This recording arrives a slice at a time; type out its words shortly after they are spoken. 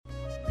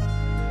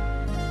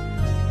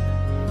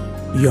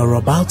You're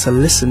about to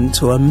listen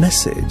to a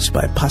message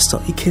by Pastor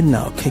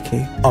Ikenna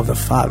Okeke of the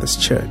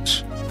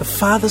Thefatherschurch. The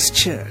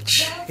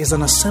Thefatherschurch is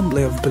an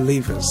assembly of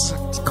believers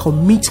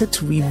committed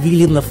to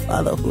revealing the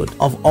fatherhood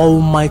of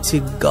Almighty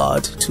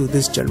God to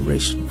this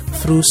generation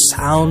through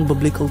sound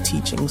biblical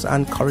teachings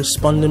and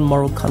corresponding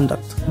moral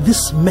conduct.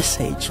 This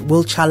message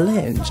will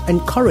challenge,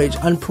 encourage,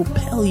 and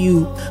propel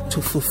you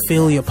to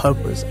fulfill your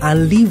purpose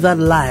and live that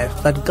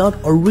life that God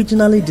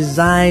originally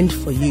designed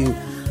for you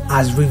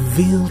as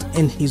revealed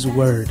in His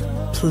Word.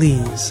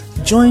 Please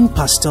join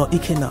Pastor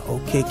Ikenna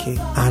Okeke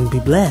and be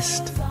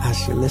blessed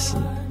as you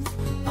listen.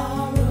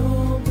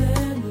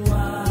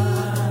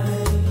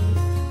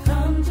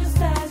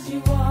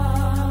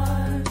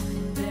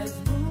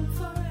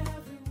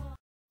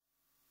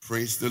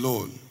 Praise the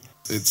Lord.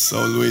 It's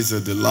always a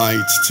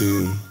delight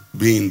to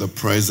be in the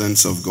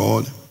presence of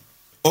God.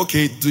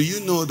 Okay, do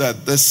you know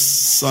that this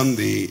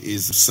Sunday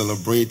is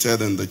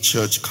celebrated in the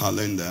church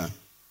calendar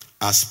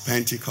as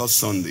Pentecost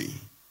Sunday?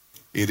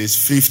 It is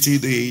 50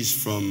 days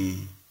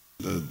from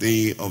the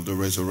day of the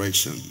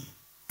resurrection.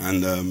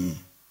 And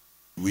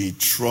we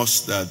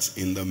trust that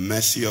in the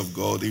mercy of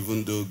God,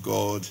 even though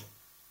God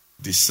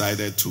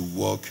decided to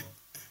walk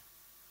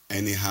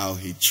anyhow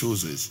He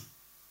chooses,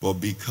 but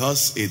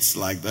because it's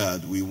like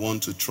that, we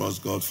want to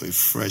trust God for a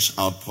fresh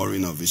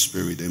outpouring of His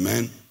Spirit.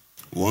 Amen.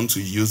 We want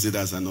to use it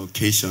as an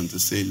occasion to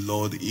say,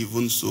 Lord,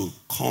 even so,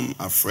 come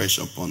afresh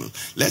upon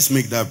us. Let's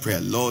make that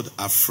prayer. Lord,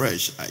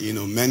 afresh.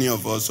 Many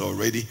of us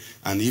already,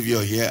 and if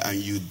you're here and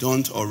you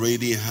don't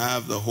already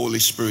have the Holy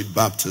Spirit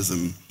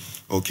baptism,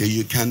 okay,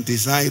 you can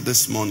desire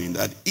this morning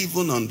that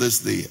even on this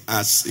day,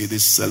 as it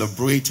is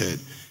celebrated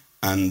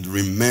and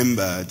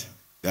remembered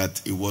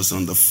that it was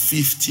on the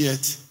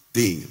 50th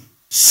day,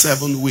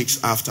 7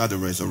 weeks after the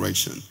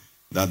resurrection,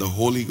 that the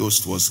Holy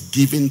Ghost was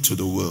given to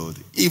the world.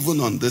 Even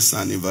on this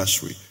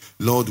anniversary,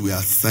 Lord, we are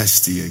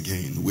thirsty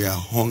again. We are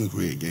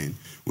hungry again.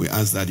 We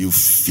ask that you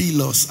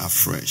fill us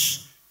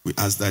afresh. We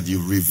ask that you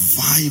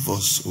revive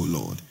us, O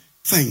Lord.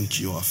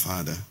 Thank you, our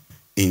Father.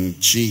 In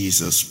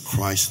Jesus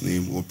Christ's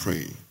name we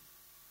pray.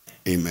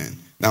 Amen.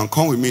 Now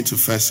come with me to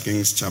 1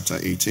 Kings chapter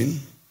 18.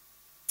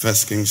 1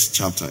 Kings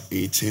chapter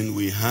 18,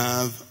 we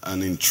have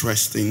an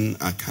interesting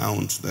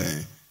account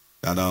there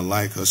that I'd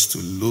like us to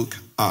look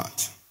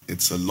at.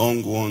 It's a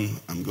long one.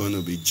 I'm going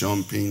to be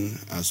jumping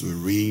as we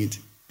read.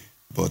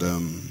 But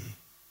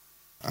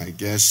I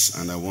guess,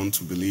 and I want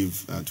to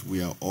believe that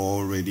we are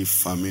already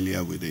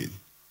familiar with it.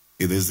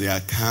 It is the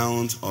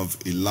account of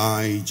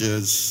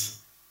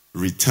Elijah's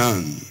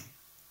return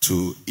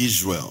to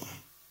Israel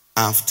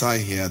after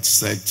he had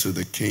said to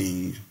the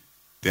king,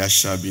 there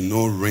shall be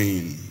no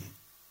rain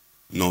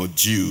nor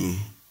dew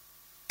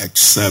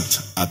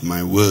except at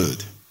my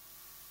word.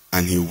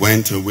 And he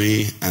went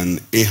away,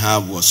 and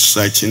Ahab was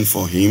searching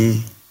for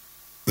him.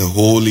 The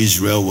whole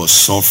Israel was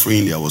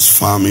suffering. There was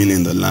famine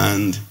in the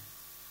land.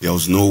 There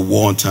was no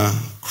water.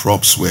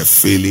 Crops were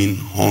failing.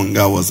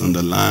 Hunger was in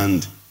the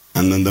land.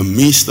 And in the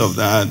midst of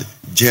that,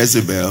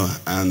 Jezebel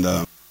and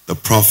the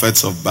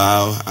prophets of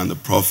Baal and the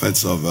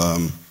prophets of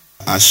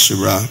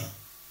Asherah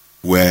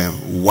were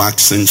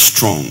waxing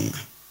strong.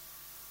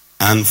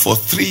 And for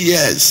 3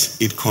 years,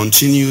 it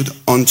continued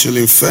until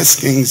in 1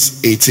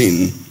 Kings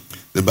 18,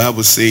 the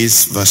Bible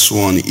says, verse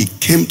 1, it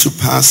came to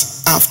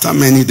pass after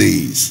many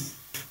days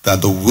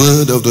that the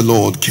word of the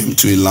Lord came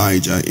to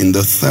Elijah in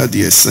the 3rd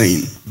year,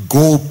 saying,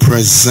 go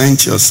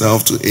present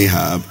yourself to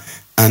Ahab,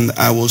 and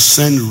I will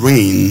send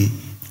rain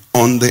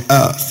on the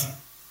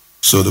earth.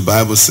 So the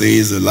Bible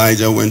says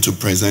Elijah went to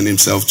present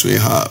himself to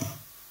Ahab.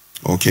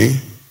 Okay?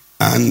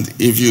 And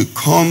if you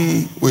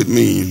come with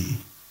me,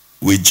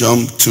 we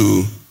jump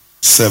to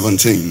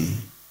 17.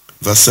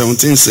 Verse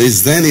 17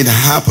 says, then it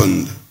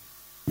happened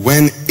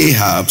when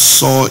Ahab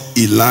saw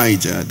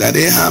Elijah, that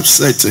Ahab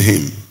said to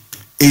him,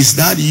 is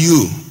that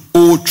you,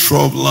 O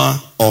troubler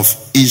of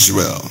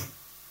Israel?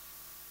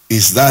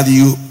 Is that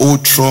you, O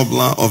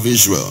troubler of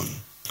Israel?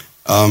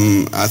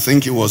 I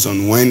think it was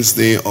on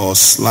Wednesday or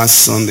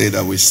last Sunday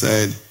that we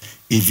said,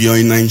 if you're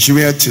in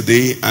Nigeria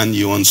today and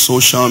you're on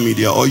social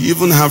media or you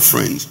even have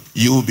friends,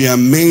 you will be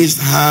amazed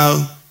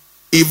how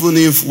even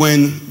if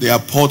when there are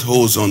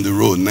potholes on the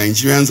road,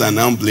 Nigerians are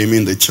now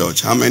blaming the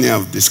church. How many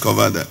have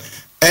discovered that?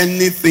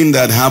 Anything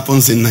that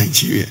happens in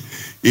Nigeria,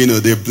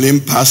 they blame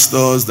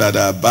pastors that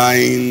are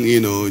buying,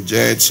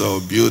 jets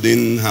or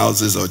building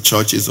houses or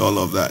churches, all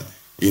of that.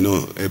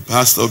 A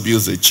pastor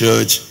builds a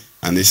church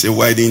and they say,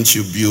 why didn't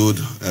you build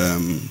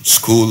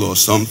school or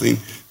something?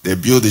 They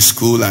build a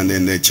school and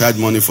then they charge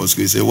money for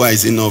school. They say, why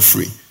is it not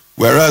free?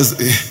 Whereas,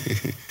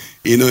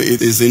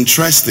 it is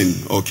interesting,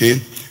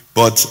 okay?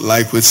 But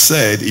like we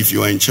said, if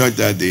you are in church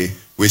that day,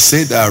 we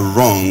say they are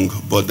wrong,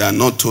 but they are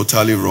not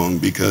totally wrong,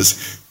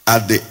 because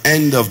at the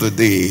end of the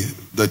day,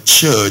 the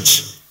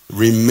church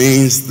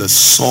remains the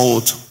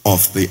salt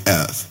of the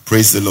earth.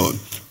 Praise the Lord.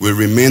 We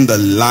remain the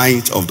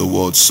light of the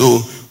world.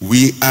 So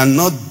we are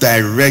not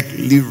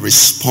directly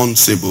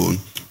responsible,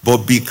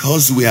 but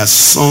because we are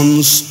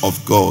sons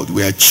of God,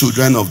 we are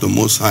children of the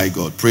Most High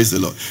God. Praise the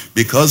Lord.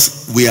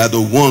 Because we are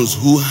the ones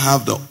who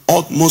have the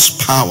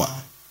utmost power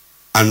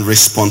and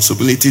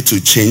responsibility to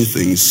change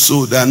things.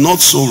 So they're not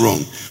so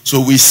wrong. So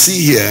we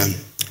see here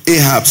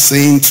Ahab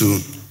saying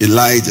to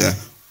Elijah,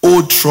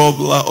 "O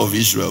troubler of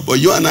Israel." But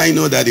you and I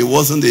know that it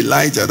wasn't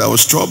Elijah that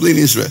was troubling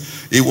Israel.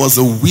 It was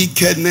the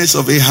wickedness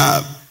of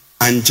Ahab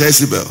and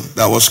Jezebel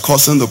that was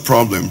causing the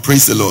problem.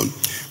 Praise the Lord.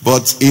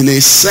 But in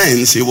a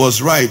sense, he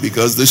was right,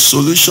 because the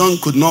solution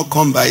could not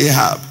come by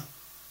Ahab.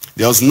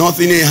 There was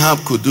nothing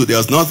Ahab could do. There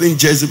was nothing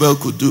Jezebel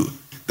could do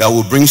that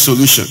would bring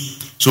solution.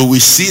 So we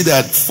see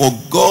that for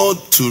God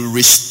to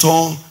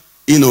restore,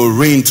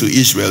 rain to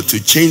Israel, to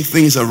change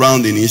things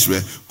around in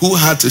Israel, who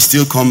had to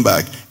still come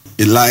back?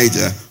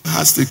 Elijah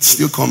has to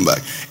still come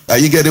back. Are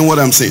you getting what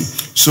I'm saying?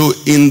 So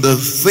in the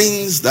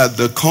things that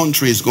the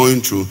country is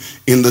going through,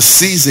 in the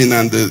season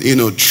and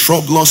the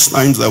troublous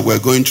times that we're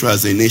going through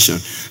as a nation,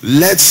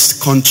 let's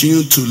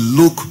continue to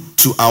look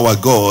to our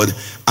God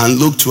and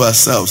look to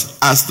ourselves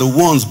as the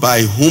ones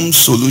by whom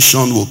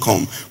solution will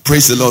come.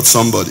 Praise the Lord,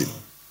 somebody.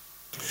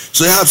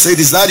 So Ahab said,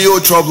 "Is that you,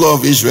 troubler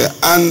of Israel?"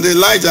 And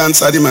Elijah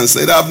answered him and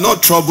said, "I have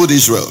not troubled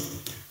Israel,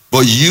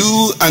 but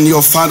you and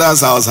your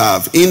father's house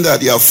have, in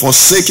that you have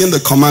forsaken the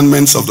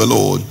commandments of the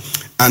Lord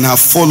and have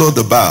followed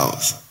the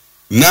Baals.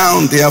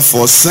 Now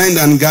therefore send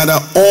and gather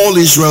all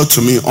Israel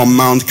to me on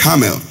Mount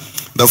Carmel,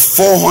 the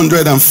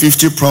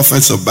 450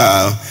 prophets of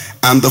Baal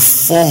and the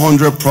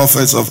 400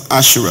 prophets of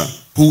Asherah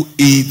who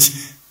eat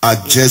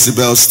at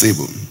Jezebel's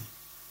table."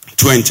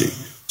 20.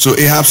 So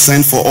Ahab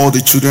sent for all the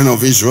children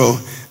of Israel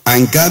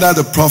and gathered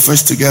the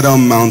prophets together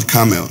on Mount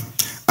Carmel.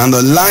 And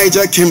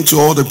Elijah came to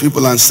all the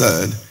people and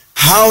said,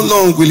 "How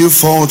long will you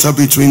falter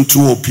between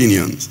two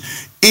opinions?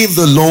 If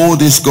the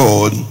Lord is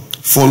God,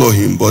 follow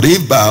him. But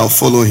if Baal,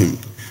 follow him."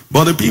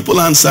 But the people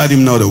answered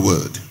him not a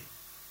word.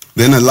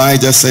 Then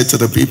Elijah said to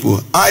the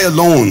people, "I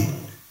alone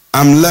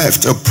am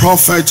left, a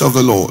prophet of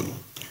the Lord.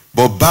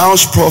 But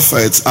Baal's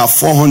prophets are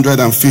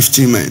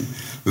 450 men.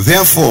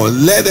 Therefore,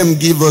 let them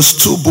give us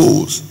 2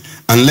 bulls,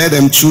 and let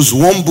them choose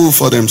 1 bull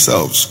for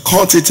themselves,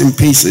 cut it in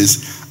pieces,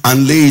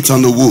 and lay it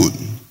on the wood.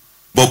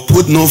 But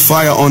put no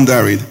fire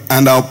under it,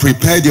 and I'll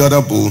prepare the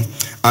other bull,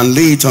 and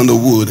lay it on the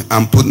wood,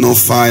 and put no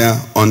fire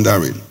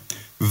under it.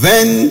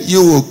 Then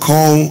you will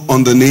call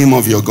on the name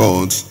of your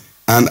gods,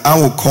 and I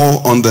will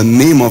call on the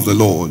name of the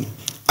Lord.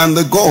 And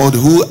the God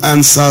who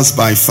answers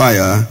by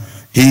fire,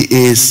 he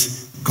is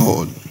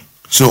God."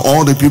 So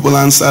all the people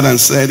answered and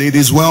said, "It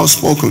is well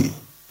spoken."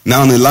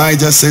 Now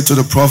Elijah said to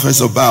the prophets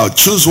of Baal,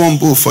 "Choose 1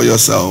 bull for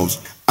yourselves,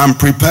 and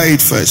prepare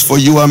it first, for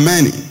you are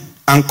many.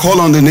 And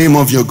call on the name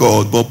of your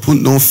God, but put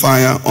no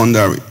fire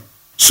under it."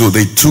 So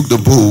they took the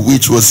bull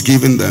which was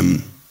given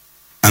them,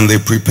 and they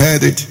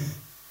prepared it,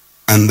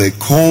 and they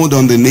called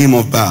on the name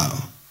of Baal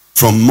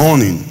from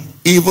morning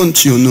even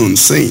till noon,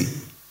 saying,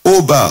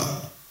 "O Baal,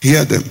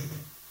 hear them."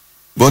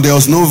 But there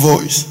was no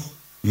voice,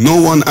 no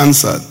one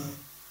answered.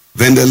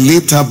 Then they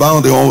leaped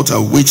about the altar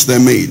which they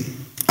made.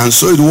 And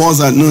so it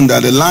was at noon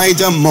that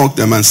Elijah mocked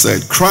them and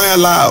said, "Cry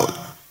aloud,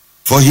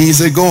 for he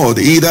is a god.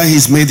 Either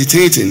he's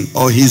meditating,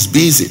 or he's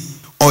busy,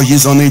 or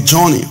he's on a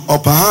journey, or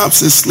perhaps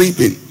he's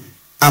sleeping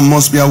and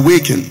must be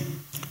awakened."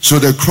 So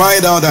they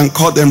cried out and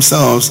cut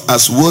themselves,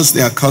 as was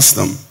their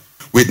custom,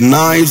 with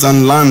knives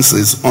and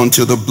lances,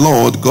 until the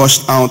blood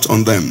gushed out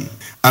on them.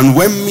 And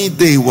when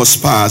midday was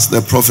past,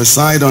 they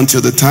prophesied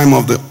until the time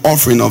of the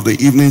offering of the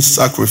evening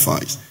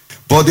sacrifice.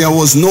 But there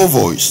was no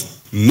voice,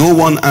 no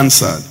one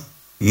answered,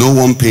 no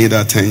one paid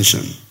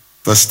attention.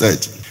 Verse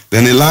 30.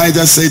 Then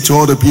Elijah said to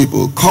all the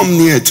people, "Come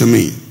near to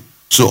me."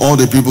 So all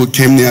the people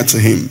came near to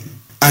him.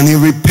 And he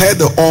repaired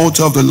the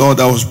altar of the Lord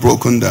that was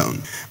broken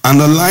down.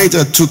 And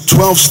Elijah took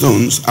 12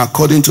 stones,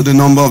 according to the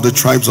number of the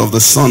tribes of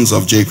the sons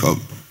of Jacob,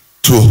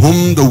 to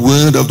whom the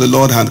word of the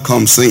Lord had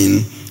come,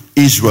 saying,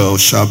 "Israel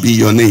shall be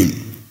your name."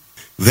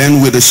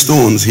 Then with the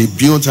stones he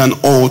built an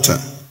altar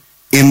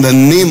in the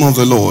name of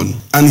the Lord,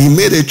 and he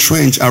made a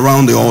trench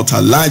around the altar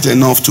large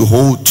enough to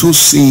hold 2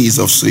 seahs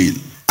of seed.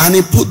 And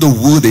he put the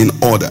wood in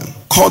order,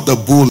 cut the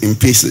bull in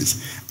pieces,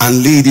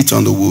 and laid it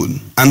on the wood,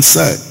 and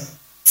said,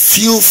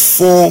 "Fill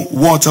 4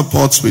 water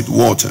pots with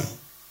water,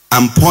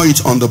 and pour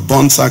it on the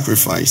burnt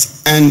sacrifice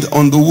and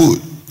on the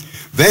wood."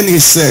 Then he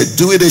said,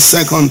 "Do it a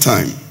second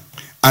time."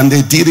 And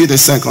they did it a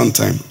second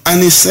time.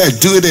 And he said,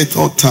 "Do it a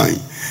third time."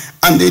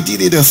 And they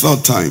did it a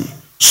third time.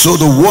 So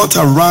the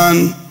water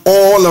ran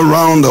all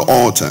around the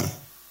altar,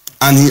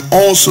 and he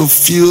also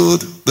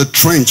filled the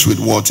trench with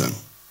water.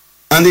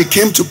 And it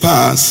came to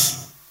pass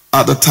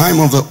at the time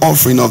of the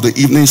offering of the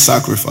evening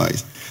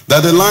sacrifice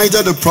that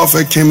Elijah the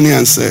prophet came near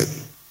and said,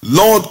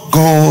 "Lord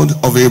God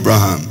of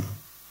Abraham,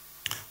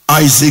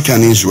 Isaac,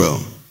 and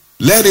Israel,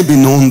 let it be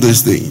known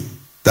this day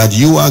that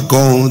you are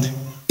God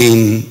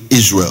in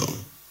Israel,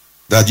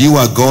 that you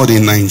are God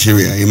in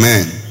Nigeria."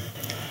 Amen.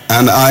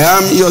 "And I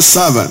am your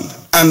servant,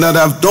 and that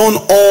I've done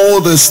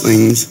all these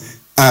things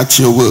at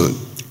your word.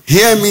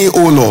 Hear me,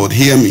 O Lord,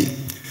 hear me,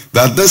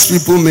 that these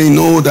people may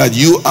know that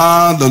you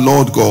are the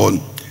Lord God,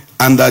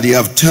 and that you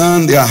have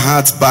turned their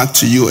hearts back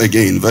to you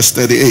again." Verse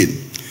 38.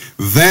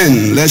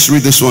 Then, let's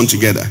read this one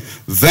together.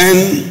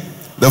 Then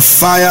the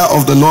fire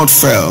of the Lord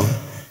fell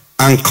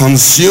and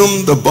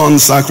consumed the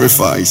burnt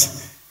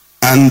sacrifice,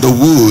 and the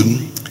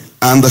wood,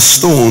 and the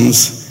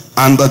stones,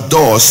 and the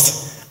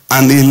dust,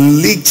 and he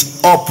licked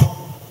up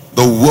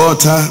the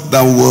water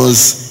that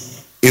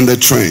was in the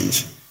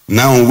trench.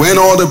 Now when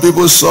all the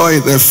people saw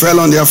it, they fell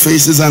on their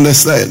faces and they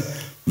said,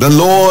 the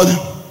Lord,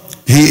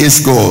 he is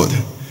God.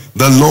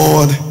 The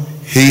Lord,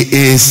 he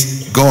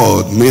is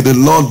God. May the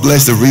Lord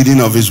bless the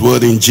reading of his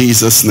word in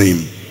Jesus'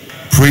 name.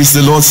 Praise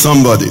the Lord,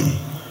 somebody.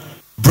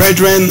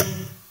 Brethren,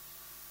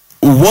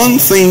 one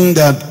thing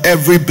that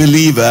every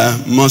believer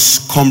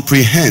must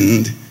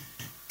comprehend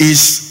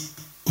is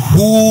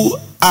who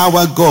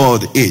our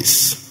God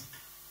is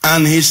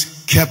and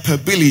his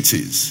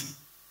capabilities.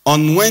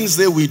 On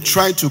Wednesday, we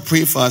try to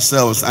pray for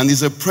ourselves, and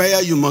it's a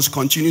prayer you must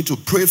continue to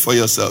pray for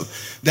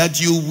yourself, that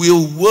you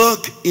will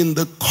work in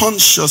the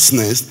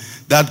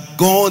consciousness that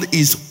God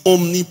is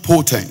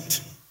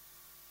omnipotent.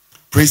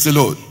 Praise the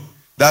Lord.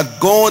 That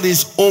God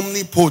is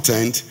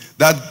omnipotent,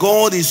 that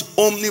God is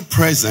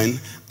omnipresent,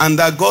 and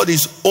that God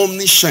is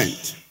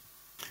omniscient.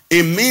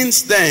 It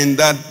means then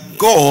that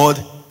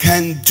God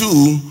can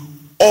do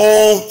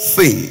all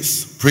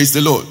things. Praise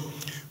the Lord.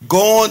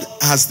 God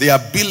has the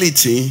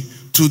ability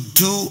to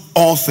do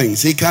all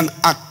things. He can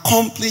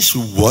accomplish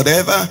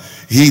whatever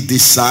he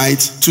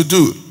decides to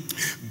do.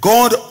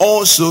 God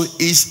also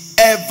is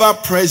ever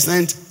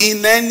present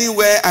in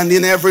anywhere and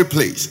in every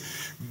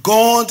place.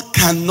 God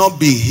cannot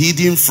be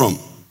hidden from.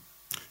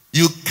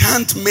 You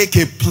can't make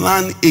a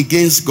plan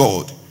against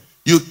God.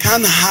 You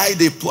can't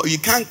hide a plot. You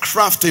can't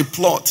craft a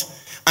plot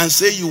and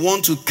say you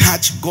want to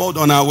catch God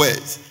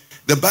unawares.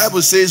 The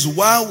Bible says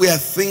while we are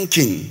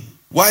thinking,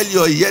 while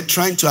you're yet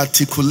trying to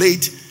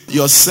articulate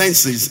your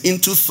senses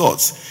into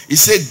thoughts, he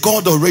said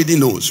God already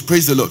knows.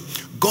 Praise the Lord.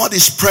 God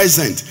is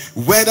present,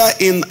 whether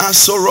in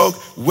Asorok,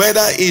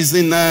 whether is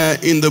in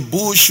the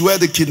bush, where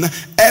the kidnap,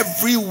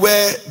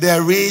 everywhere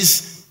there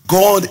is,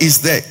 God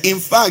is there. In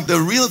fact, the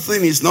real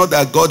thing is not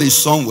that God is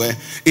somewhere,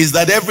 is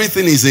that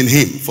everything is in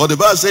him. For the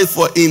Bible says,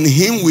 for in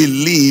him we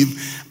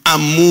live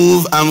and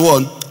move and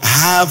what?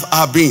 Have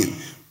our being.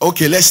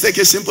 Okay, let's take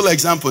a simple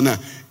example now.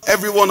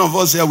 Every one of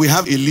us here, we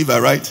have a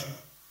liver, right?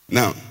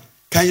 Now,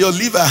 can your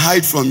liver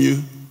hide from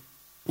you?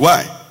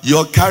 Why?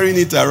 You're carrying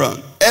it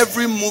around.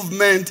 Every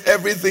movement,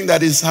 everything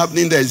that is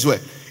happening there is where?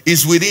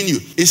 Is within you.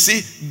 You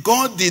see,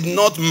 God did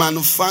not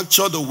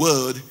manufacture the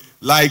world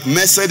like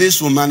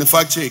Mercedes will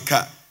manufacture a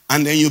car.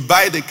 And then you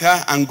buy the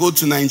car and go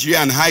to Nigeria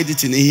and hide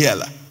it in a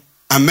Ihiala.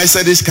 And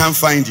Mercedes can't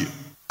find you.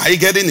 Are you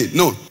getting it?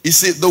 No. You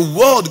see, the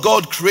world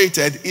God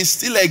created is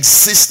still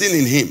existing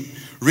in him.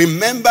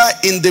 Remember,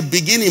 in the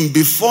beginning,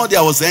 before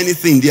there was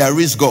anything, there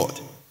is God.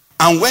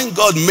 And when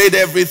God made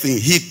everything,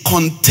 he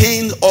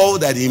contained all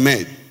that he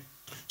made.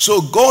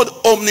 So God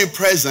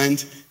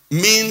omnipresent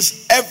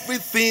means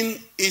everything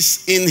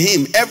is in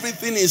him.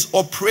 Everything is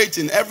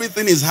operating.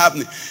 Everything is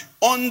happening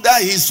under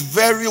his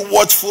very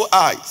watchful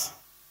eyes.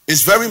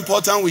 It's very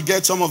important we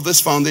get some of this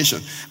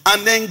foundation.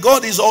 And then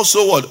God is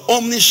also what?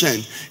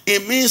 Omniscient.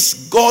 It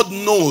means God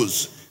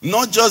knows.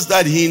 Not just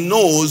that he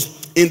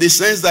knows in the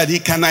sense that he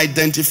can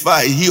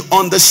identify. He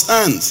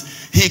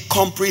understands. He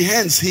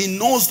comprehends. He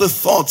knows the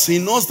thoughts. He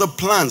knows the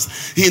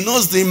plans. He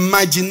knows the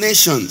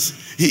imaginations.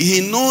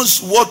 He knows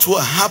what will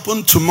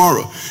happen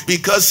tomorrow,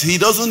 because he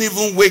doesn't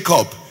even wake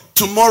up.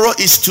 Tomorrow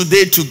is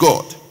today to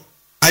God.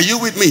 Are you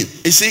with me?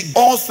 You see,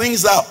 all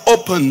things are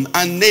open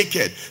and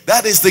naked.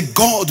 That is the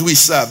God we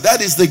serve.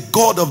 That is the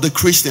God of the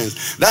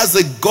Christians. That's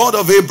the God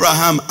of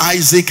Abraham,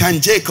 Isaac,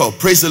 and Jacob.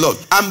 Praise the Lord.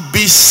 And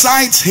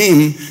besides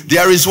him,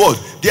 there is what?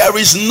 There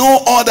is no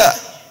other.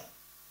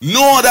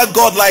 No other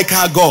God like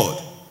our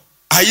God.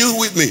 Are you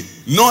with me?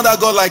 No other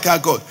God like our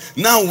God.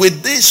 Now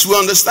with this, we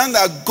understand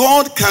that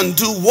God can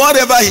do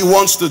whatever he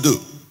wants to do,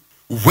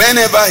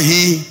 whenever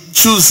he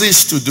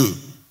chooses to do.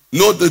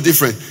 Note the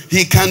difference.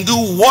 He can do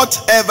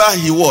whatever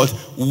he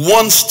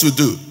wants to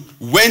do,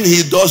 when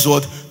he does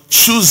what?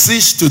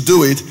 Chooses to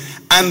do it,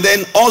 and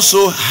then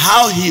also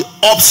how he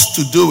opts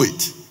to do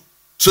it.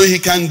 So he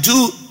can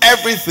do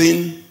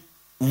everything,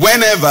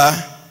 whenever,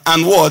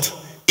 and what?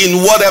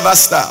 In whatever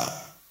style.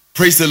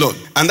 Praise the Lord.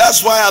 And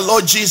that's why our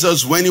Lord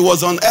Jesus, when he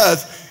was on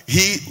earth,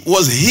 he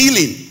was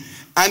healing.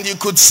 And you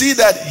could see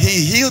that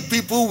he healed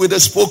people with a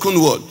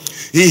spoken word.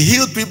 He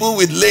healed people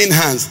with laying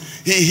hands.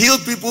 He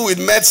healed people with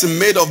medicine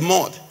made of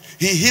mud.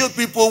 He healed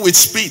people with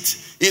spit.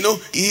 You know,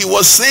 he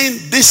was saying,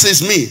 this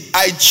is me.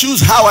 I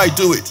choose how I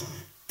do it.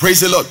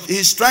 Praise the Lord.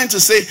 He's trying to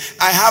say,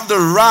 I have the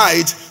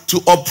right to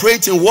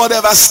operate in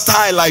whatever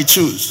style I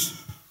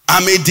choose.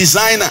 I'm a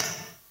designer.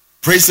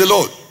 Praise the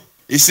Lord.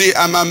 You see,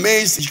 I'm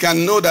amazed. You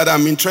can know that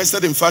I'm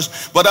interested in fashion.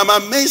 But I'm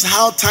amazed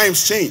how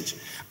times change.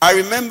 I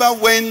remember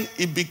when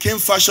it became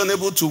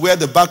fashionable to wear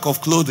the back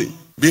of clothing.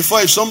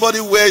 Before, if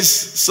somebody wears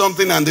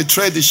something and the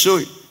thread is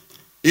showing,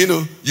 you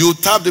know, you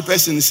tap the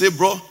person and say,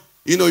 bro,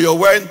 you know, you're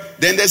wearing.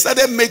 Then they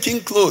started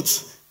making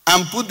clothes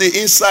and put the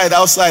inside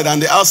outside and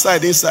the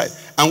outside inside.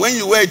 And when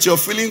you wear it, you're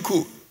feeling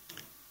cool.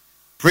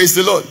 Praise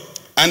the Lord.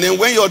 And then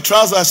when your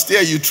trousers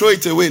tear, you throw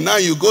it away. Now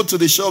you go to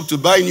the shop to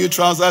buy new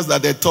trousers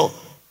that they tore.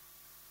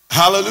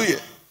 Hallelujah.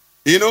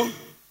 You know,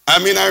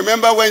 I mean, I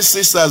remember when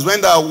sisters,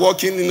 when they are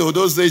walking,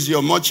 those days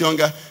you're much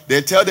younger,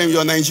 they tell them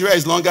your Nigeria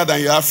is longer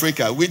than your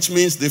Africa, which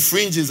means the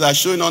fringes are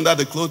showing under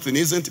the clothing,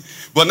 isn't it?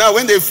 But now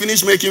when they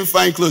finish making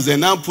fine clothes, they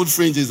now put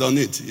fringes on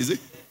it, is it?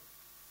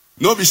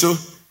 No, be so.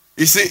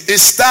 You see,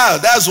 it's style.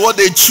 That's what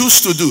they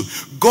choose to do.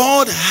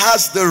 God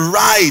has the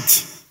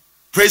right,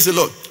 praise the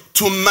Lord,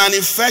 to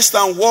manifest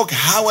and walk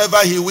however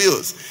he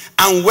wills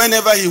and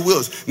whenever he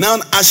wills. Now,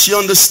 as you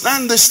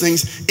understand these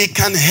things, it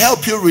can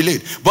help you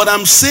relate. But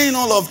I'm saying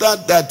all of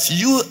that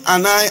you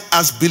and I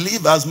as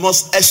believers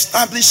must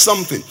establish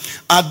something.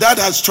 Our dad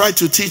has tried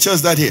to teach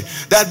us that here,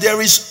 that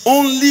there is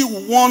only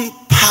one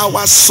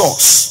power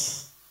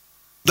source.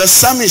 The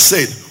psalmist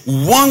said,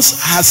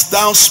 once hast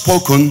thou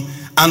spoken,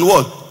 and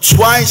what?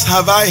 Twice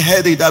have I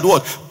heard it, that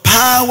what?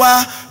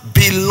 Power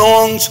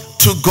belongs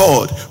to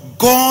God.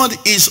 God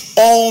is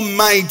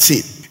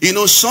almighty.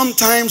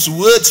 Sometimes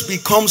words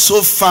become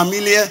so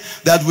familiar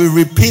that we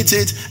repeat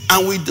it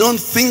and we don't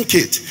think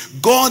it.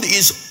 God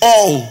is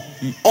all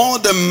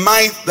the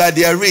might that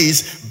there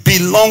is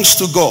belongs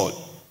to God.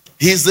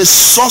 He is the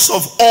source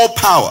of all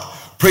power.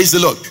 Praise the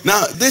Lord.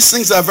 Now, these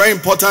things are very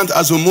important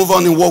as we move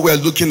on in what we're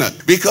looking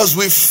at. Because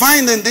we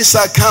find in this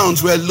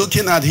account we're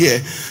looking at here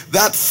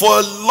that for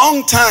a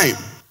long time,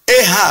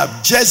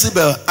 Ahab,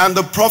 Jezebel, and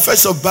the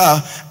prophets of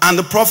Baal and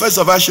the prophets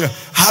of Asherah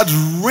had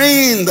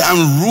reigned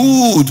and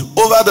ruled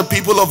over the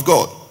people of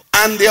God.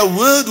 And their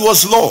word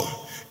was law.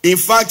 In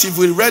fact, if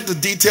we read the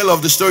detail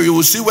of the story, you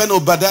will see when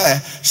Obadiah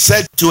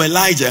said to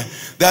Elijah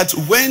that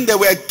when they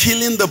were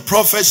killing the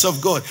prophets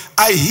of God,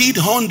 I hid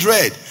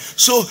 100.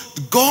 So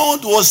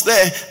God was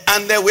there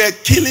and they were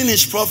killing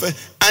his prophet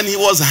and he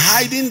was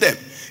hiding them.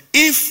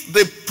 If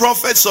the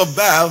prophets of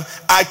Baal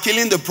are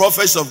killing the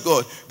prophets of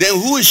God, then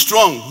who is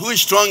strong? Who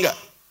is stronger?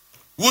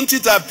 Wouldn't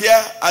it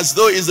appear as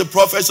though it's the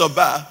prophets of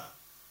Baal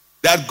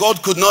that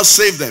God could not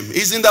save them?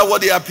 Isn't that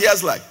what it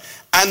appears like?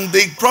 And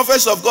the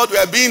prophets of God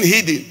were being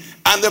hidden,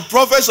 and the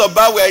prophets of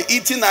Baal were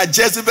eating at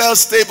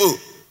Jezebel's table.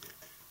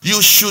 You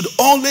should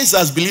always,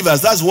 as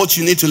believers, that's what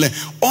you need to learn.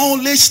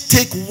 Always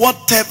take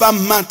whatever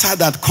matter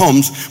that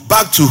comes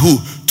back to who?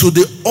 To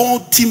the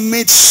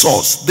ultimate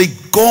source, the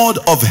God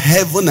of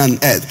heaven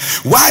and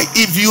earth. Why?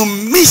 If you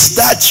miss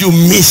that, you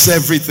miss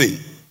everything.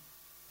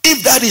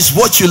 If that is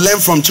what you learn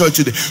from church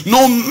today,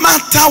 no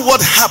matter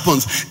what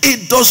happens,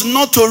 it does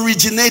not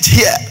originate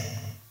here.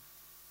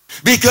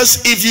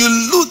 Because if you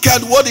look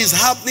at what is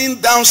happening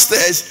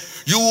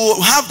downstairs, you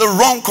will have the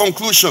wrong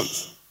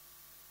conclusions.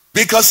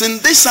 Because in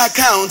this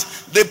account,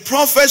 the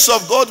prophets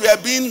of God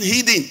were being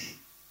hidden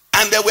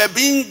and they were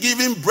being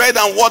given bread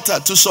and water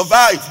to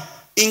survive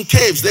in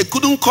caves. They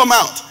couldn't come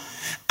out.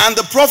 And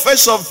the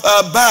prophets of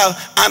Baal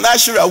and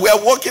Asherah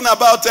were walking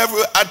about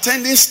everywhere,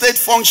 attending state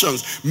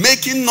functions,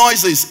 making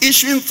noises,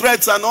 issuing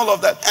threats and all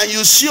of that. And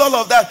you see all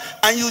of that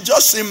and you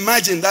just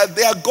imagine that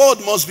their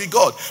God must be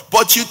God.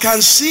 But you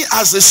can see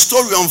as the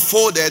story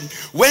unfolded,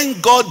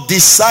 when God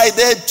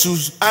decided to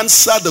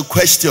answer the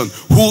question,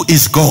 who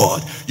is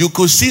God? You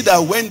could see that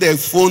when they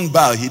phoned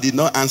Baal, he did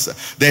not answer.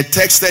 They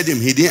texted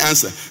him, he didn't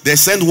answer. They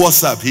sent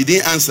WhatsApp, he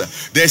didn't answer.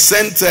 They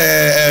sent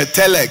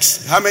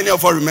telex. How many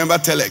of us remember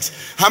telex?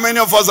 How many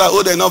of us are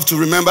old enough to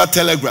remember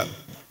telegram?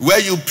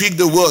 Where you pick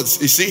the words,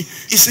 you see,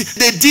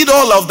 they did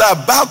all of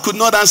that. Baal could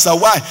not answer.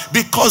 Why?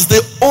 Because the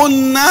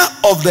owner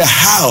of the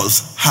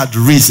house had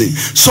risen.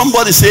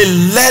 Somebody say,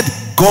 let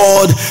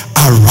God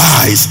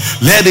arise.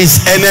 Let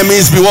his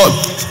enemies be what?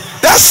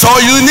 That's all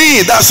you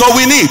need. That's all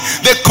we need.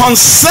 The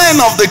concern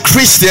of the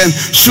Christian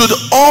should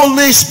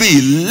always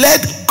be,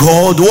 let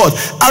God what?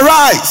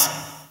 Arise.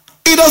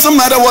 It doesn't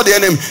matter what the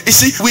enemy. You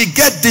see, we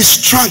get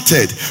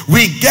distracted.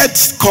 We get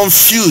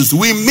confused.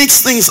 We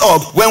mix things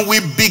up when we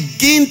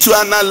begin to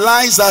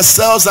analyze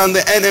ourselves and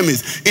the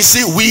enemies. You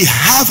see, we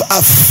have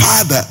a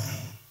father.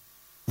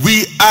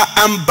 We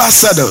are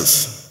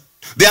ambassadors.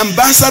 The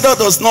ambassador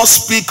does not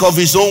speak of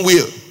his own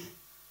will.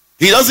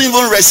 He doesn't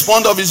even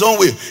respond of his own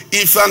will.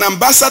 If an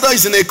ambassador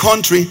is in a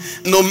country,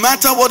 no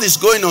matter what is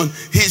going on,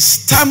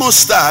 his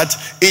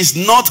thermostat is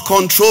not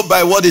controlled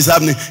by what is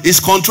happening.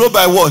 It's controlled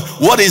by what?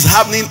 What is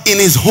happening in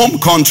his home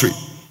country.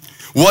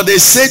 What they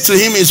say to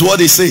him is what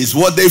he says.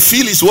 What they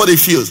feel is what he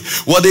feels.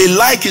 What they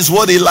like is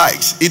what he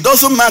likes. It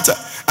doesn't matter.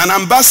 An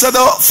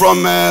ambassador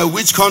from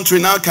which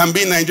country now can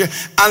be in Nigeria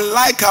and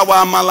like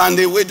our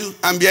Amalande Wedu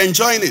and be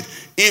enjoying it.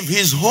 If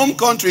his home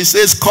country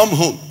says come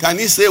home, can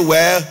he say,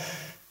 well,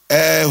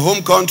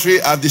 home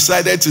country, I've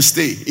decided to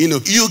stay?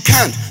 You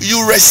can't.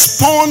 You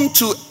respond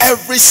to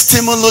every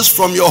stimulus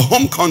from your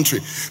home country.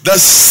 The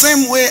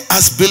same way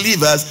as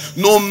believers,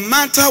 no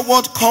matter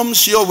what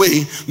comes your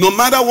way, no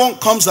matter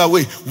what comes our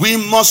way, we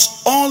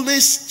must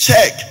always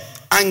check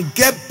and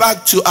get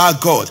back to our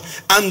God.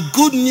 And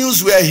good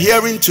news we are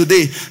hearing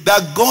today,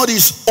 that God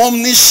is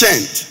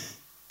omniscient.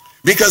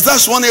 Because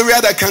that's one area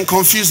that can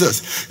confuse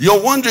us.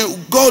 You're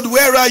wondering, God,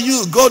 where are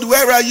you? God,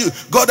 where are you?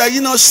 God, are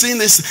you not seeing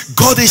this?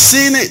 God is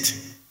seeing it.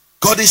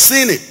 God is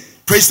seeing it.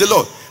 Praise the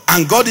Lord.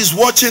 And God is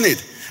watching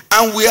it.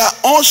 And we are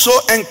also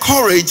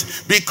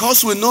encouraged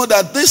because we know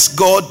that this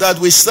God that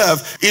we serve,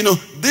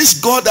 this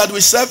God that we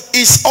serve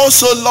is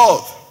also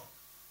love.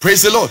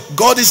 Praise the Lord.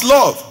 God is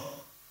love.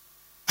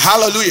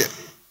 Hallelujah.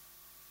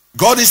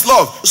 God is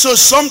love. So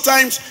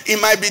sometimes it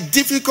might be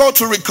difficult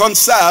to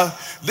reconcile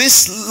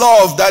this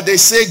love that they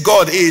say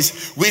God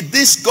is with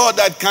this God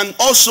that can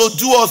also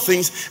do all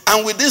things,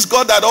 and with this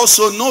God that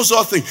also knows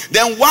all things.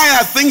 Then why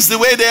are things the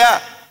way they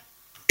are?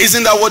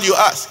 Isn't that what you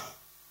ask?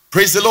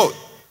 Praise the Lord.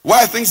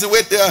 Why are things the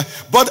way they are?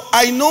 But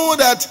I know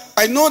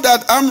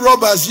that armed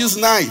robbers use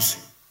knives,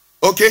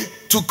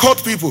 to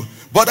cut people.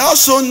 But I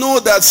also know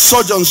that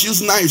surgeons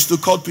use knives to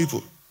cut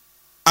people.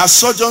 Are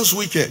surgeons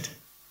wicked?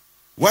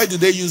 Why do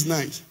they use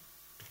knives?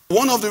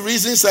 One of the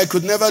reasons I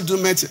could never do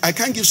medicine, I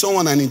can't give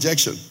someone an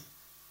injection.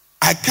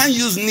 I can't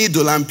use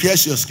needle and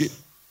pierce your skin.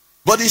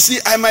 But you see,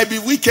 I might be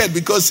wicked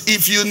because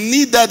if you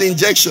need that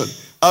injection,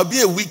 I'll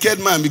be a wicked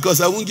man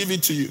because I won't give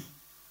it to you.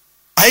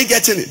 Are you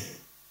getting it?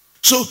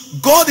 So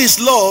God is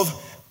love,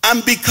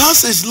 and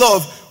because it's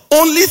love,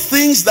 only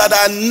things that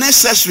are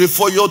necessary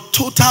for your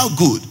total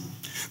good.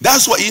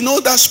 That's what,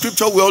 that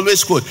scripture we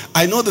always quote.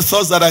 I know the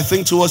thoughts that I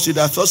think towards you,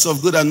 they are thoughts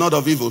of good and not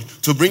of evil,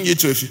 to bring you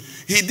to a future.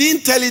 He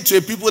didn't tell it to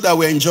a people that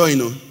were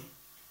enjoying.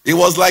 It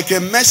was like a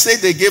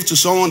message they gave to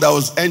someone that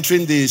was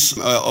entering this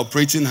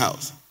operating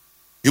house.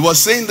 He was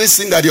saying, this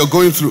thing that you're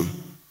going through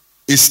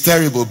is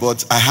terrible,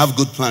 but I have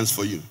good plans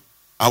for you.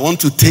 I want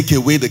to take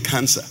away the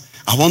cancer.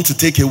 I want to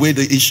take away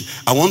the issue.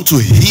 I want to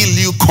heal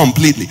you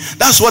completely.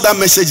 That's what that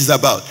message is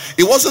about.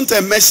 It wasn't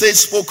a message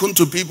spoken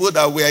to people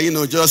that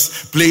were,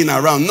 just playing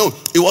around. No,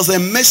 it was a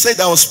message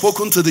that was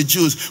spoken to the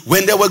Jews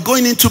when they were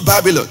going into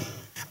Babylon.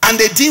 And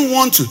they didn't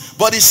want to.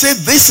 But he said,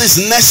 this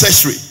is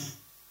necessary.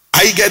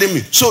 Are you getting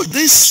me? So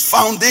these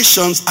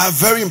foundations are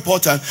very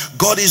important.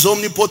 God is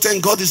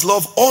omnipotent. God is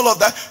love. All of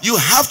that. You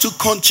have to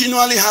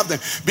continually have them.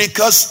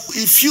 Because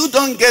if you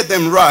don't get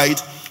them right,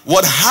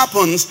 what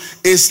happens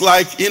is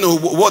like,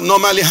 what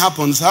normally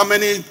happens. How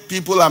many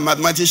people are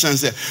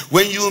mathematicians here?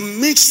 When you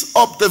mix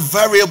up the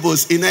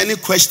variables in any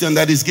question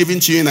that is given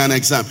to you in an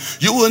exam,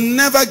 you will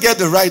never get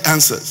the right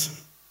answers.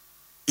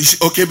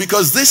 Okay,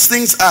 because these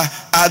things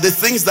are the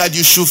things that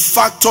you should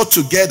factor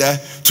together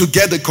to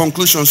get the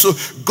conclusion. So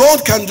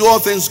God can do all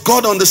things,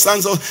 God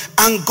understands all,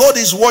 and God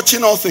is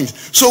watching all things.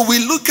 So we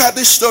look at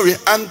this story,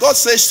 and God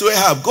says to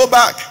Ahab, go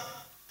back,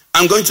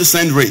 I'm going to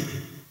send rain.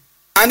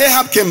 And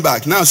Ahab came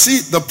back. Now see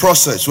the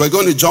process. We're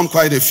going to jump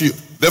quite a few.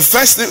 The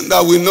first thing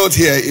that we note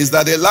here is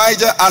that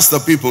Elijah asked the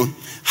people,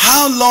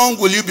 how long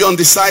will you be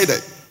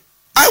undecided?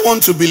 I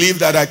want to believe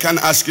that I can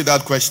ask you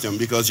that question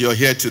because you're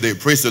here today.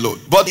 Praise the Lord.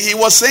 But he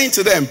was saying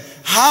to them,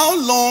 how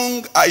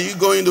long are you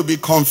going to be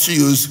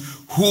confused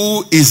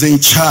who is in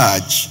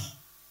charge?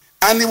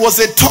 And it was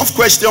a tough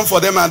question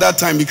for them at that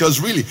time, because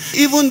really,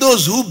 even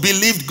those who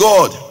believed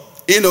God,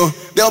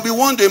 they'll be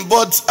wondering,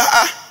 but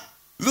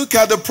look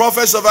at the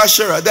prophets of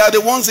Asherah. They are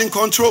the ones in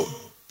control.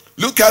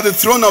 Look at the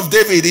throne of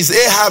David. It's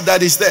Ahab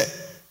that is there.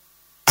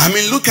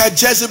 Look at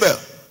Jezebel.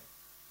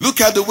 Look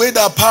at the way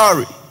they're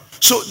powering.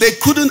 So they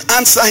couldn't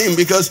answer him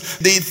because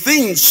the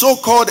thing,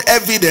 so-called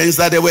evidence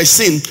that they were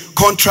seeing,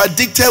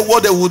 contradicted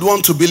what they would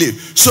want to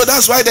believe. So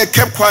that's why they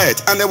kept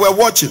quiet and they were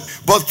watching.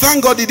 But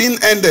thank God it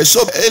didn't end there.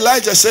 So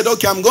Elijah said,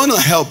 okay, I'm going to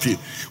help you.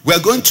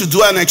 We're going to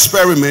do an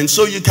experiment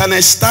so you can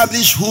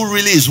establish who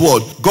really is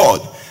what?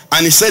 God.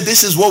 And he said,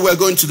 this is what we're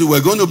going to do.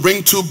 We're going to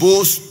bring 2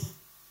 bulls.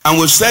 And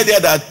we've said here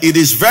that it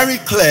is very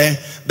clear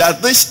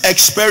that this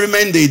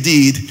experiment they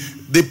did,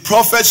 the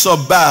prophets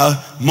of Baal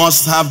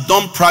must have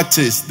done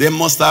practice. They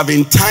must have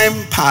in time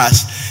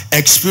past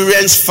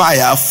experienced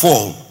fire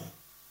fall.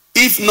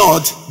 If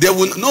not,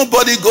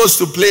 nobody goes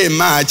to play a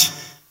match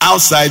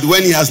outside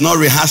when he has not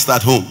rehearsed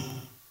at home.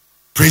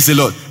 Praise the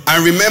Lord.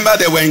 And remember,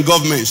 they were in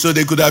government, so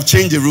they could have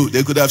changed the route.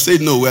 They could have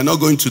said, no, we're not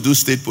going to do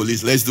state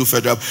police. Let's do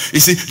federal. You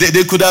see,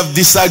 they could have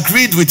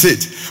disagreed with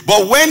it.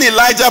 But when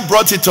Elijah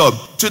brought it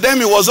up, to them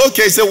it was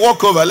okay. He said,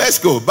 walk over, let's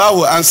go. Baal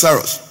will answer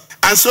us.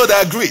 And so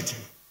they agreed.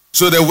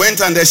 So they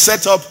went and they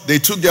set up, they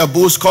took their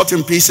bulls, cut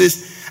in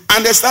pieces,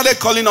 and they started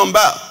calling on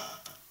Baal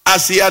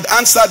as he had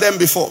answered them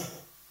before.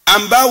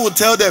 And Baal would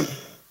tell them,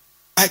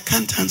 I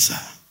can't answer.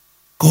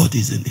 God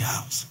is in the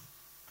house.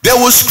 They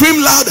will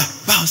scream louder.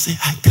 Baal will say,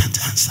 I can't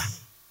answer.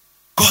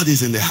 God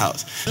is in the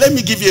house. Let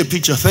me give you a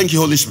picture. Thank you,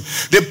 Holy Spirit.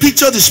 The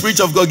picture the Spirit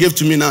of God gave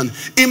to me now.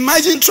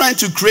 Imagine trying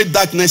to create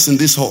darkness in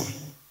this hall.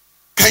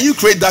 Can you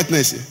create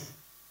darkness here?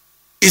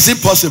 Is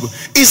it possible?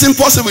 It's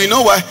impossible. You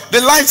know why? The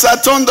lights are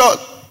turned on.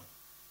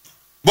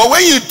 But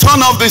when you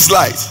turn off this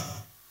light,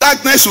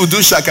 darkness will do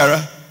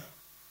shakara.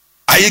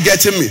 Are you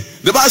getting me?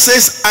 The Bible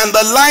says, and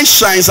the light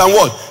shines, and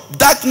what?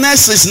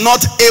 Darkness is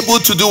not able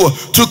to do what?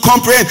 To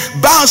comprehend.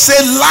 Baal said,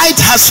 light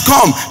has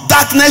come.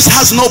 Darkness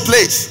has no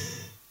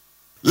place.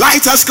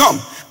 Light has come.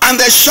 And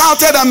they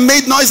shouted and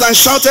made noise and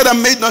shouted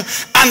and made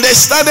noise. And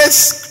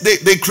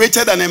they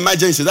created an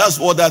emergency. That's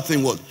what that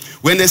thing was.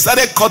 When they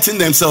started cutting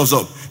themselves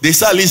up, they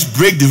said, at least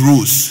break the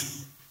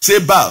rules.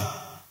 Say, Baal,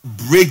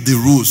 break the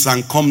rules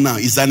and come now.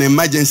 It's an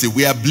emergency.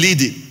 We are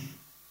bleeding.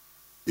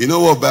 You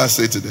know what Baal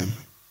said to them?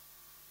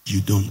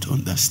 You don't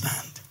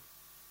understand.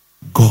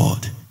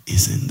 God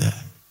is in the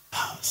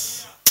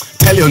house.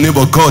 Tell your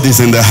neighbor, God is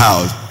in the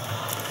house.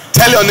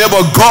 Tell your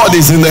neighbor, God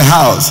is in the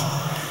house.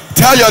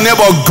 Tell your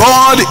neighbor,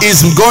 God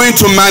is going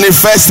to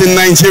manifest in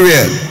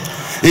Nigeria.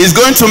 He's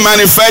going to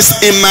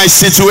manifest in my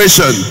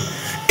situation.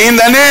 In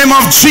the name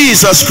of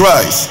Jesus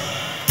Christ.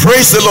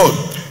 Praise the Lord.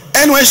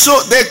 Anyway, so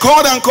they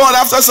called and called.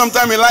 After some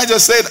time, Elijah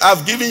said,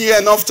 I've given you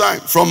enough time.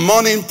 From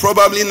morning,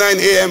 probably 9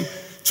 a.m.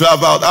 to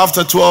about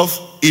after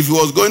 12. If he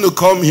was going to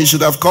come, he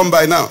should have come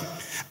by now.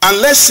 And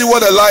let's see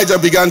what Elijah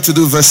began to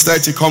do. Verse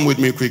 30, come with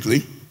me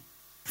quickly.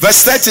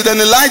 Verse 30, then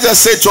Elijah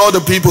said to all the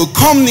people,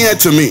 come near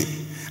to me.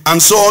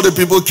 And so all the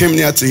people came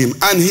near to him.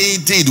 And he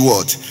did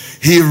what?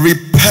 He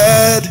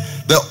repaired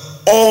the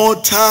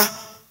altar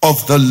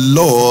of the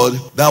Lord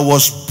that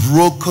was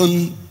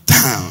broken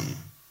down.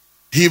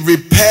 He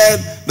repaired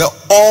the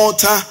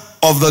altar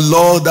of the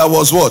Lord that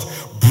was what?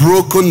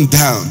 Broken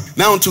down.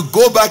 Now to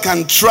go back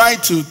and try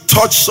to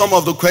touch some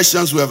of the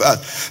questions we have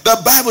asked. The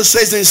Bible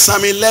says in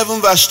Psalm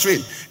 11 verse 3,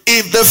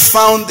 if the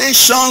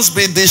foundations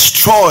be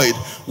destroyed,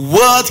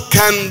 what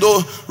can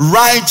the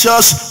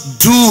righteous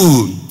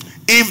do?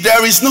 If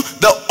there is no,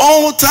 the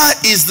altar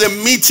is the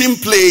meeting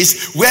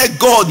place where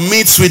God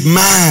meets with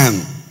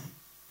man.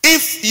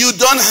 If you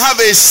don't have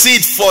a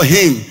seat for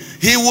him,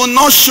 he will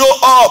not show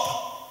up.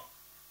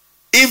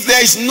 If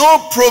there is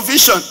no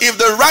provision, if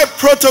the right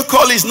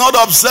protocol is not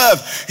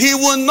observed, he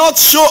will not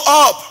show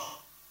up.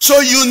 So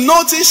you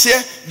notice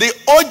here, the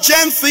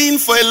urgent thing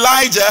for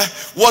Elijah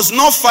was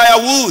not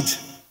firewood.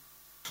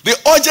 The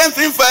urgent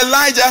thing for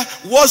Elijah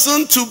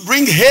wasn't to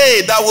bring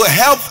hay that will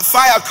help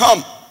fire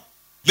come.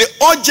 The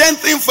urgent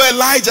thing for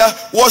Elijah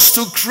was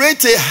to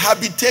create a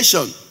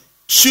habitation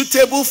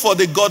suitable for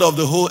the God of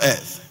the whole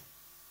earth.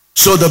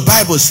 So the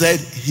Bible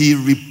said he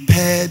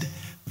repaired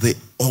the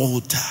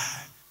altar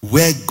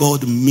where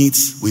God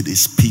meets with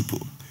his people.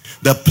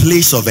 The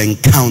place of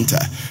encounter.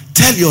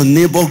 Tell your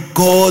neighbor,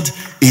 God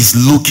is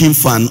looking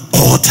for an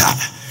altar.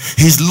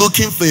 He's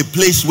looking for a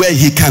place where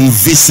he can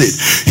visit.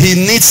 He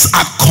needs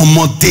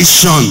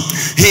accommodation.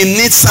 He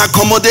needs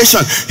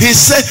accommodation. He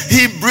said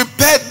he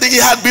repaired,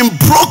 it had been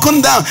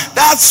broken down.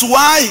 That's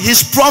why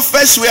his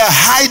prophets were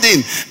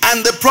hiding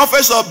and the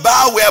prophets of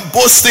Baal were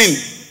boasting.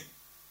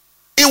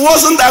 It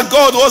wasn't that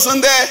God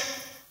wasn't there.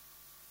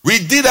 We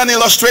did an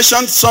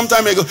illustration some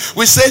time ago.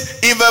 We said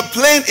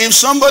if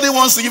somebody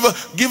wants to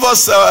give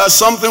us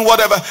something,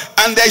 whatever,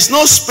 and there's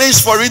no space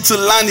for it to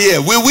land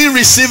here, will we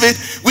receive it?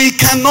 We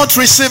cannot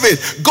receive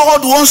it.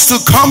 God wants to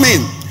come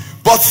in.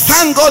 But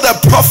thank God a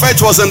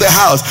prophet was in the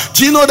house.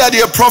 Do you know that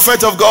you're a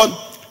prophet of God?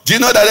 Do you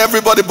know that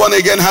everybody born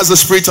again has the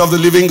Spirit of the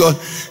living God?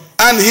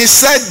 And he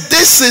said,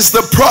 this is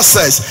the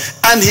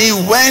process. And he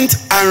went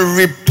and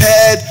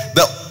repaired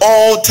the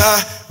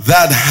altar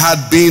that had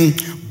been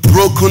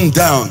broken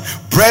down.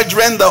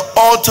 Brethren, the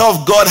altar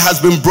of God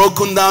has been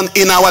broken down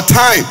in our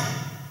time.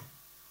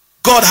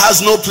 God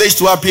has no place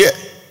to appear,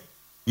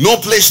 no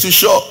place to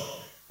show.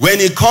 When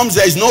he comes,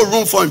 there is no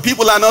room for him.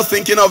 People are not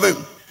thinking of him.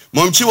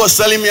 Momchi was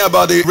telling me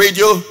about the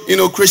radio,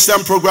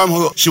 Christian program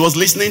she was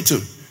listening to,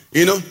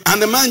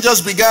 and the man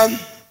just began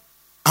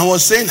and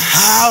was saying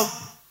how,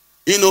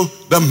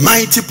 the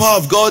mighty power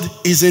of God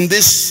is in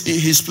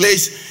his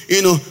place,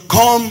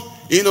 come.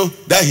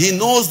 That he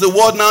knows the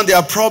world now, there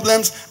are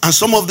problems, and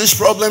some of these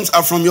problems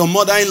are from your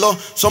mother-in-law,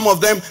 some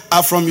of them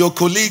are from your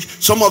colleague,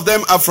 some of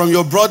them are from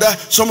your brother,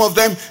 some of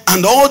them,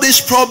 and all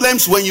these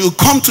problems, when you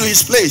come to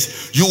his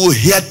place, you will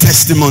hear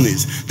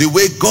testimonies, the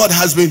way God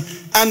has been.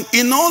 And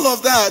in all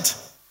of that,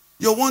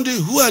 you're wondering,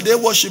 who are they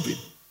worshiping?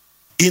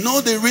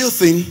 The real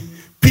thing,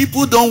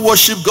 people don't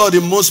worship God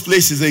in most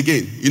places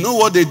again. You know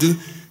what they do?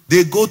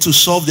 They go to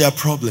solve their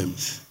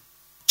problems.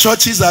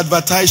 Churches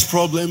advertise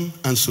problem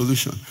and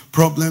solution.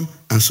 Problem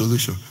and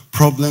solution.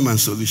 Problem and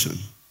solution.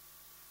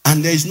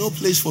 And there is no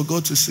place for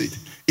God to sit.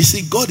 You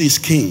see, God is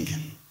king.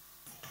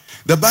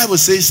 The Bible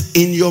says,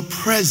 in your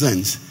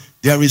presence,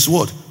 there is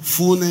what?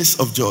 Fullness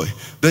of joy.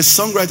 The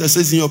songwriter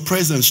says, in your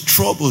presence,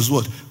 troubles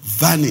what?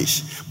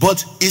 Vanish.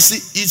 But you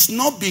see, it's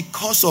not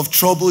because of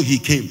trouble he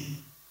came.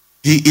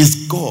 He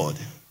is God.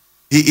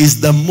 He is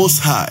the Most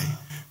High.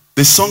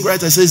 The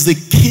songwriter says the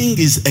king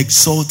is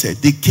exalted.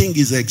 The king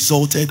is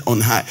exalted on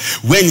high.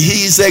 When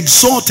he is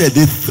exalted,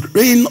 the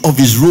train of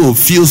his robe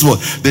fills what?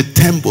 The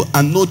temple,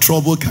 and no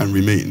trouble can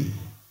remain.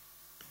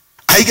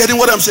 Are you getting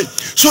what I'm saying?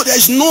 So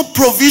there's no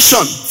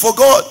provision for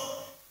God.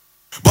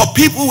 But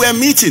people were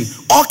meeting,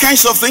 all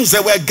kinds of things. They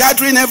were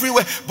gathering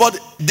everywhere. But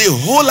the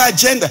whole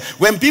agenda,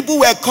 when people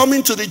were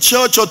coming to the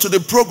church or to the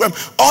program,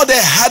 all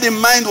they had in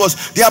mind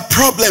was their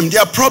problem.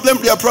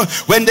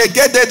 When they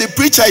get there, the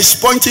preacher is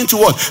pointing to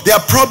what? Their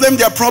problem,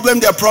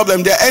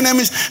 their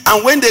enemies.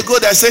 And when they go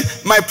there, say,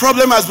 my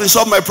problem has been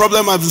solved, my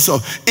problem has been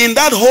solved. In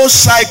that whole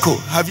cycle,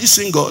 have you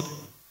seen God?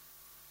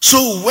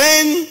 So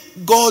when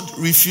God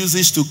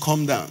refuses to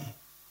come down,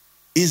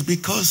 it's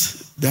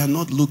because they are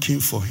not looking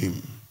for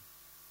him.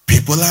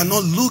 People are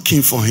not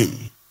looking for him.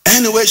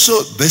 Anyway,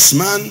 so this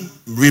man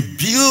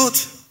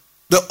rebuilt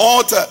the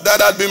altar that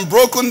had been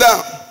broken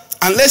down.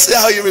 And let's see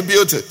how he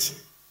rebuilt it.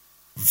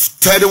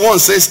 31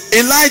 says,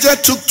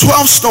 Elijah took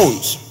 12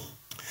 stones,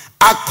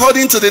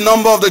 according to the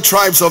number of the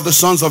tribes of the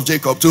sons of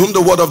Jacob, to whom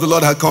the word of the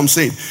Lord had come,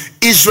 saying,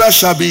 Israel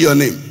shall be your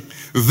name.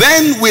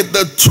 Then with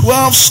the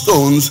 12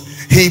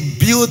 stones, he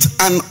built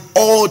an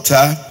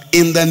altar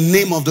in the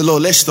name of the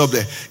Lord. Let's stop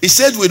there. He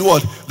said with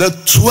what? The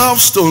 12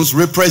 stones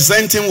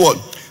representing what?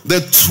 The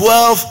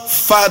 12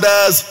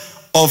 fathers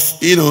of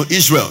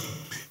Israel.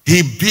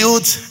 He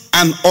built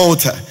an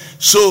altar.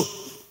 So,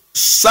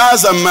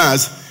 SARS and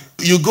MARS,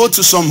 you go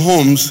to some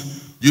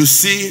homes, you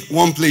see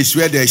one place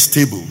where there is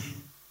table,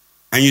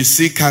 and you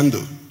see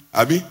candle,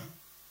 Abi?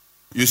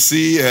 You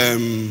see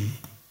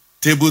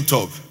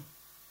tabletop.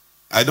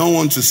 I don't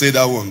want to say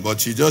that one,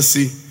 but you just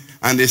see,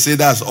 and they say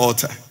that's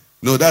altar.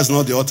 No, that's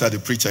not the altar the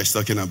preacher is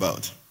talking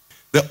about.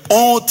 The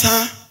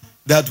altar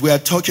that we are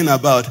talking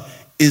about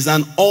is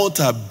an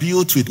altar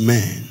built with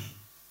men.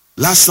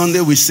 Last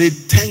Sunday we said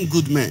 10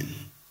 good men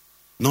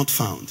not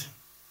found.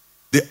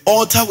 The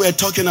altar we're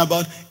talking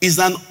about is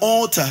an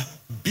altar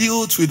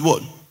built with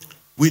what?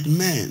 With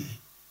men.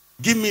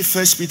 Give me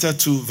 1 Peter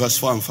 2 verse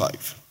 4 and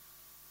 5.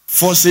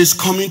 4 says,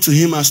 coming to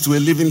him as to a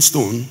living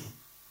stone,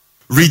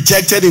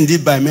 rejected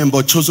indeed by men,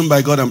 but chosen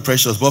by God and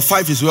precious. But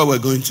 5 is where we're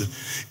going to.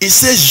 It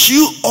says,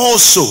 you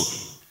also,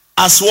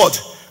 as what?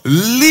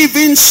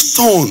 Living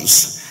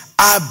stones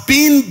are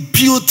being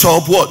built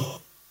up,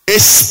 what? A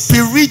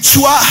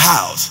spiritual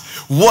house.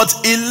 What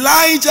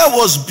Elijah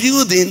was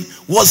building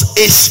was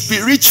a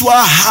spiritual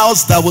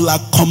house that will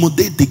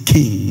accommodate the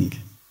king.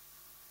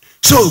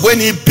 So when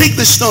he picked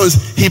the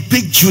stones, he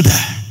picked Judah,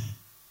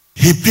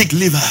 he picked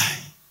Levi,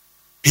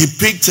 he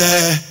picked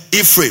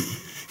Ephraim,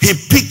 he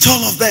picked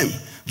all of them.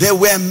 There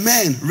were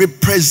men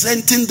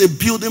representing the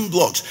building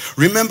blocks.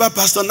 Remember,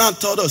 Pastor Nat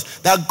told us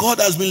that God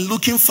has been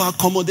looking for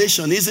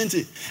accommodation, isn't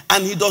it?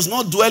 And he does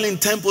not dwell in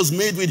temples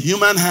made with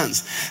human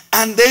hands.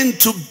 And then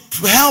to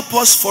help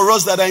us, for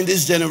us that are in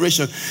this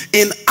generation,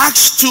 in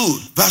Acts 2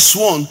 verse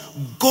 1,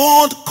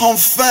 God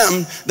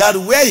confirmed that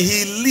where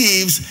he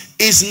lives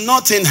is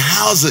not in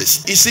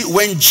houses. You see,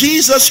 when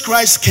Jesus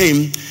Christ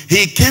came,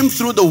 he came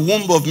through the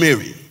womb of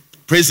Mary.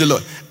 Praise the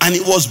Lord. And he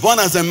was born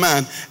as a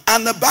man.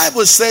 And the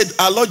Bible said,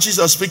 our Lord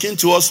Jesus speaking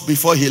to us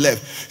before he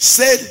left,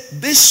 said,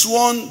 this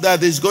one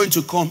that is going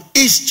to come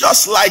is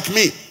just like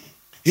me.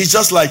 He's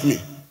just like me.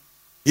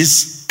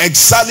 He's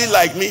exactly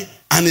like me,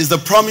 and is the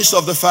promise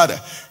of the Father.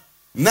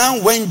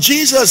 Now, when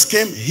Jesus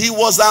came, he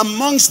was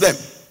amongst them.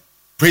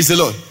 Praise the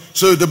Lord.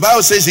 So the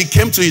Bible says he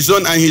came to his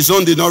own, and his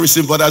own did not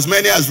receive, but as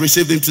many as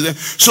received him to them.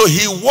 So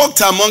he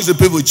walked amongst the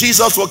people.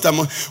 Jesus walked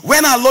among.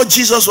 When our Lord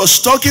Jesus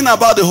was talking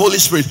about the Holy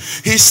Spirit,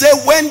 he said,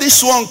 when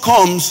this one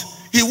comes,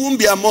 he won't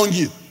be among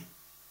you.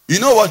 You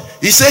know what?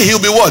 He said he'll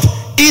be what?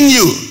 In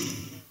you.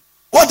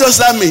 What does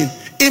that mean?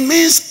 It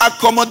means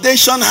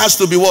accommodation has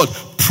to be what?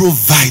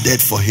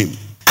 Provided for him.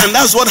 And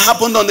that's what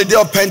happened on the day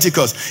of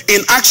Pentecost.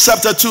 In Acts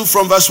chapter 2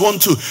 from verse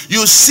 1-2,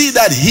 you see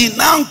that he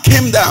now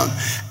came down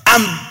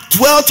and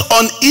dwelt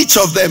on each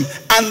of them,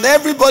 and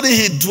everybody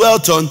he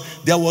dwelt on,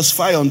 there was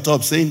fire on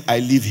top saying, I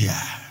live here.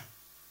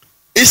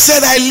 He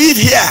said, I live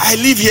here, I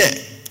live here.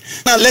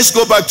 Now let's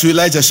go back to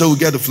Elijah so we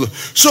get the flow.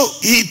 So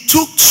he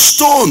took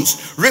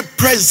stones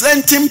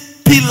representing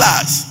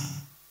pillars.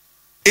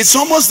 It's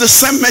almost the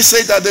same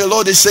message that the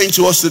Lord is saying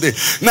to us today.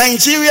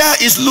 Nigeria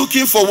is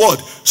looking for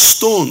what?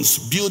 Stones,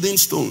 building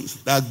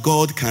stones that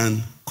God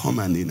can come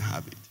and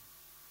inhabit.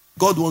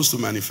 God wants to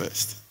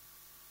manifest.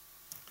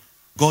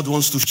 God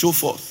wants to show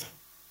forth.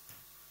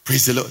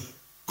 Praise the Lord.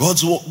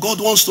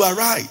 God wants to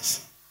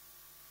arise.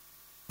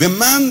 The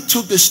man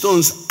took the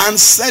stones and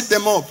set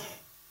them up.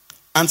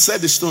 And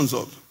set the stones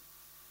up.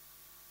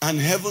 And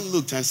heaven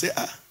looked and said,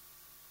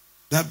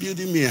 they're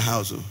building me a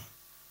house.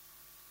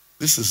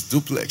 This is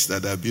duplex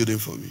that they're building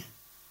for me.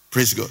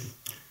 Praise God.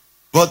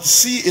 But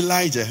see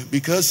Elijah,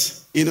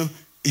 because,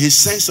 his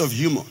sense of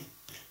humor.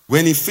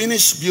 When he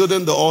finished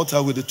building the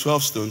altar with the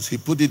 12 stones, he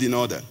put it in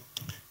order.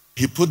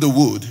 He put the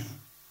wood.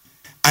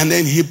 And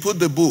then he put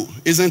the bull,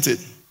 isn't it?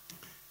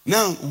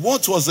 Now,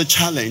 what was the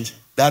challenge?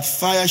 That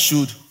fire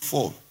should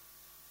fall.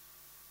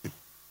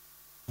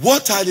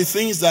 What are the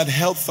things that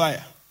help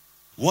fire?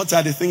 What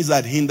are the things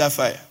that hinder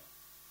fire?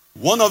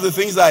 One of the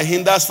things that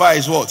hinders fire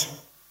is what?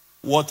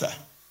 Water.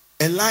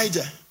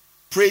 Elijah,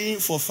 praying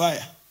for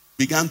fire,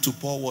 began to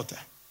pour water.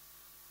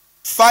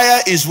 Fire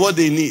is what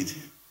they need,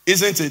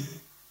 isn't it?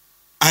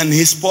 And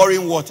he's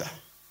pouring water.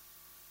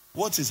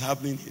 What is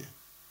happening here?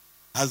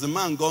 Has the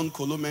man gone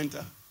colo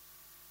mental?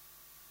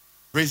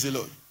 Praise the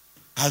Lord.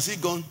 Has he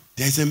gone?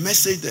 There's a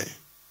message there.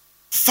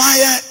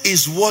 Fire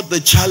is what the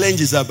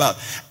challenge is about.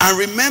 And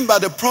remember,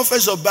 the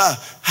prophets of Baal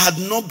had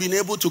not been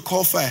able to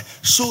call fire.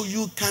 So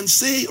you can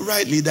say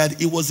rightly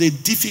that it was a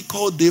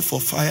difficult day for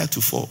fire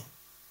to fall.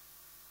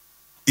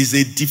 It's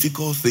a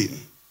difficult thing.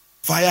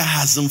 Fire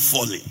hasn't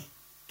fallen.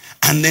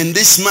 And then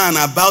this man,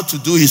 about to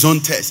do his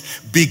own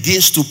test,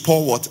 begins to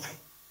pour water.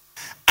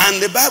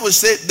 And the Bible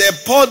said they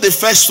poured the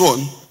first one.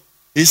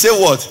 He said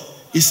what?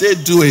 He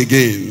said, do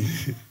again.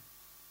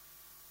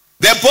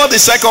 They poured the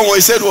second one.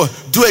 He said, what?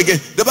 Do again.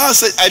 The Bible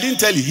said, I didn't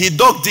tell you, he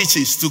dug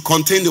ditches to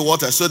contain the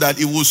water so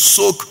that it will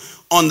soak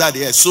under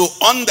the earth. So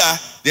under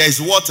there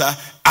is water,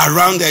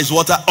 around there is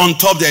water, on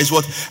top there is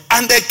water.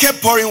 And they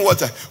kept pouring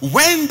water.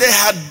 When they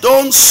had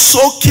done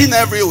soaking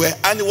everywhere,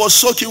 and it was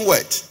soaking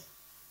wet,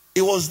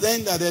 it was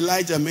then that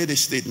Elijah made a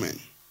statement.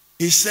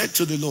 He said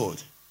to the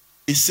Lord,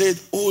 he said,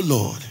 "Oh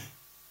Lord,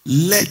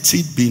 let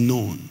it be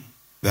known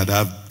that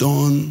I've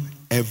done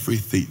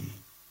everything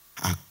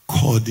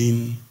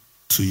according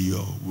to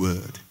your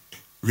word."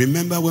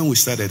 Remember when we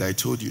started, I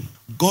told you,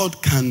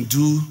 God can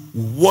do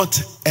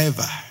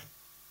whatever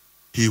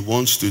he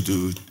wants to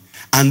do,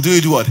 and do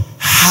it what?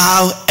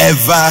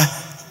 However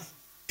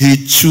he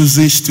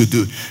chooses to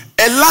do.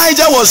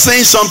 Elijah was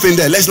saying something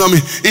there. Let's not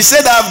miss. He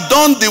said, "I've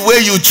done the way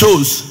you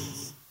chose."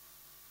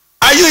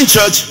 Are you in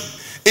church?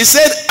 He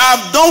said,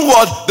 "I've done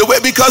what? The way,"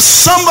 because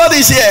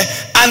somebody's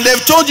here and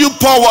they've told you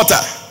pour water.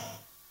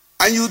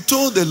 And you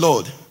told the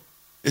Lord,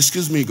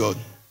 "Excuse me, God,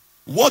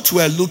 what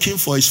we're looking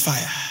for is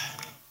fire.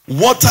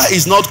 Water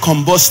is not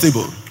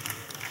combustible.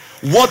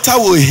 Water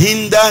will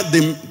hinder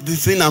the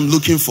thing I'm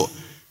looking for.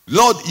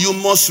 Lord, you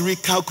must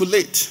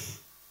recalculate.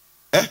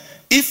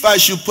 If I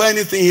should put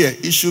anything here,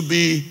 it should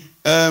be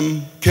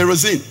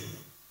kerosene.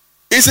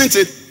 Isn't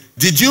it?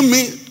 Did you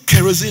mean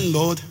kerosene,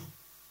 Lord?"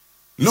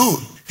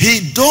 No. He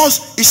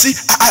does. You see,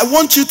 I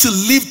want you to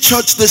leave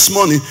church this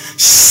morning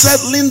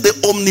settling the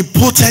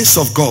omnipotence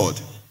of God.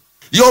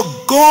 Your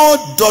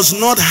God does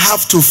not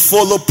have to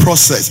follow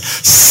process.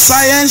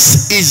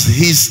 Science is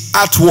his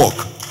artwork.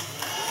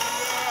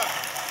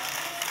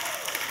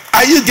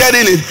 Are you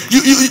getting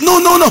it? No.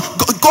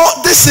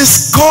 God, this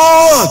is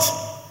God.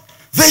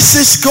 This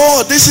is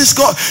God. This is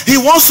God. He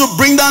wants to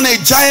bring down a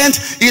giant.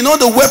 You know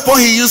the weapon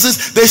he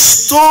uses? The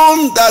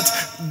stone that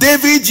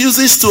David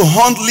uses to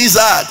hunt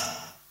lizard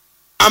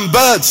and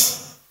birds.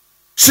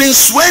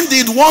 Since when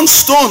did one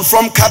stone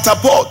from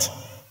catapult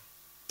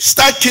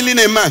start killing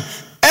a man?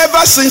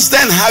 Ever since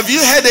then, have you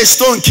heard a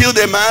stone killed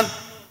a man?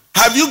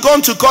 Have you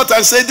gone to court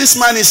and said this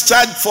man is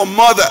charged for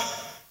murder?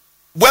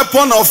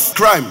 Weapon of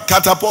crime,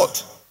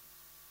 catapult.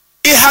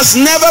 It has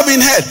never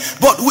been heard.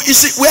 But you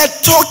see, we are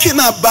talking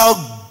about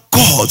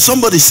God.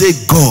 Somebody say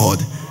God.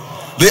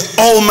 The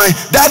Almighty.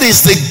 That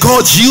is the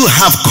God you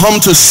have come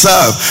to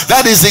serve.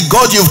 That is the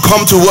God you've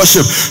come to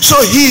worship. So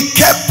he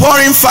kept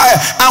pouring fire.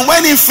 And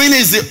when he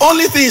finished, the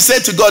only thing he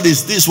said to God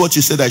is, "This is what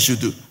you said I should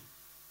do."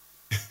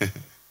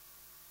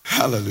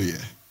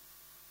 Hallelujah.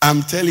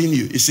 I'm telling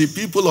you, you see,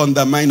 people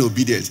undermine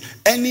obedience.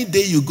 Any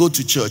day you go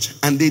to church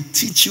and they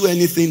teach you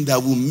anything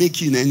that will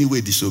make you in any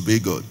way disobey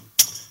God,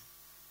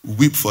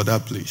 weep for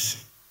that place.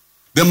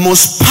 The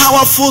most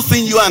powerful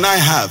thing you and I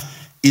have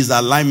is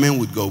alignment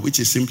with God, which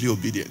is simply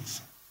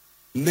obedience.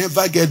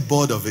 Never get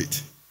bored of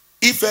it.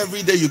 If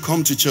every day you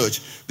come to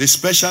church, the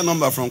special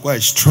number from choir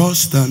is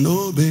trust and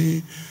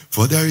obey,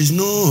 for there is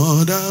no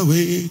other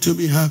way to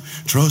be happy.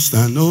 Trust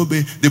and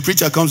obey. The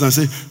preacher comes and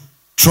says,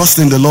 trust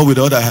in the Lord with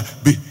all that I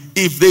have.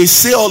 If they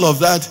say all of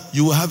that,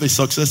 you will have a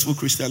successful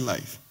Christian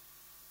life.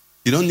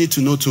 You don't need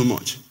to know too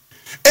much.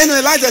 And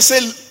Elijah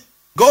said,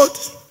 "God,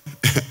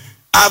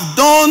 I've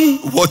done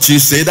what you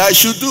said I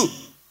should do.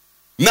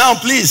 Now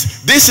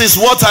please, this is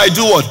what I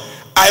do, what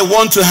I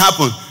want to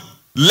happen.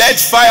 Let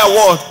fire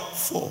what?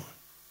 Fall."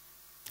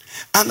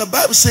 And the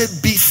Bible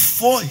said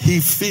before he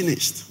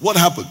finished, what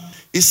happened?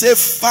 It said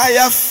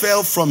fire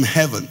fell from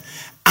heaven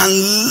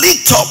and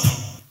lit up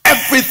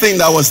everything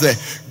that was there.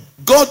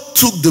 God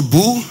took the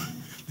bull,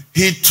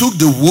 he took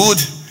the wood,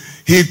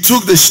 he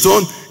took the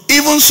stone,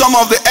 even some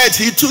of the earth,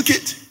 he took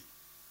it.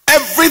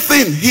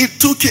 Everything, he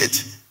took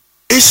it.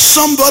 Is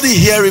somebody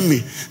hearing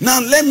me? Now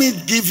let me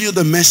give you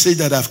the message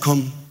that I've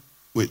come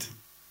with.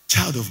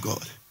 Child of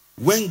God,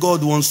 when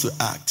God wants to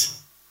act,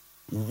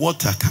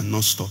 water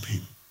cannot stop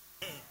him.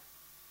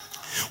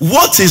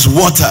 What is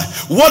water?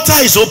 Water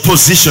is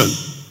opposition.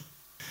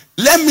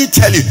 Let me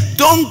tell you,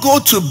 don't go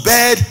to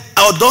bed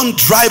or don't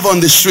drive on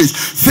the streets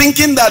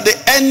thinking that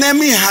the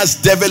enemy has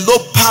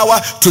developed power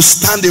to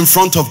stand in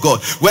front of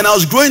God. When I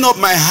was growing up,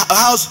 my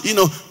house,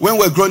 when we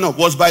were growing up,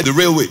 was by the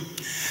railway.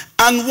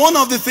 And one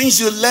of the things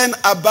you learn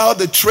about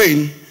the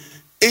train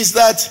is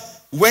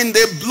that when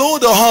they blow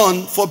the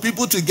horn for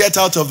people to get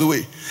out of the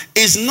way,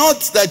 it's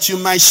not that you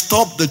might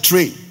stop the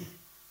train.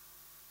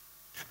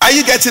 Are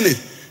you getting it?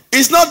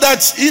 It's not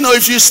that,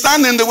 if you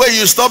stand in the way,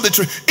 you stop the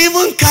train.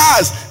 Even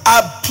cars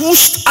are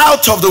pushed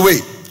out of the way.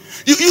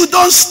 You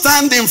don't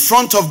stand in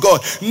front of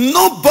God.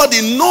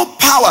 Nobody, no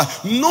power,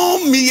 no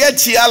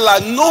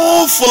mietiala,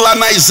 no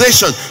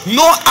fulanization,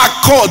 no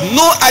accord,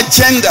 no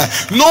agenda,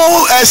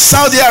 no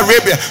Saudi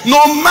Arabia,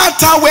 no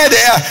matter where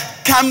they are,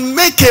 can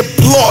make a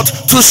plot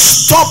to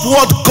stop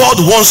what God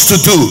wants to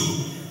do.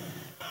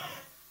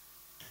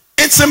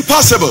 It's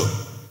impossible.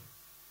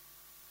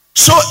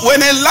 So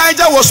when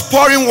Elijah was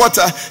pouring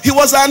water, he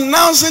was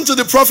announcing to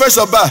the prophets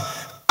of Baal,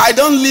 I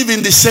don't live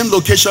in the same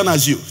location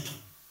as you.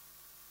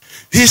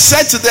 He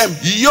said to them,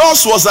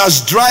 yours was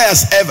as dry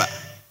as ever,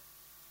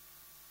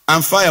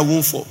 and fire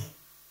won't fall.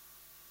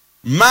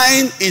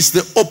 Mine is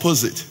the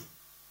opposite,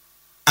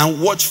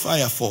 and watch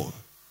fire fall.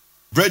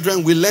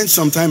 Brethren, we learned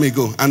some time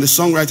ago, and the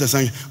songwriter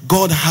sang,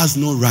 God has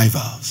no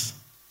rivals.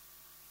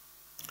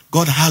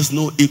 God has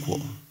no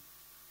equal.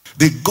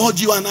 The God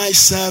you and I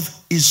serve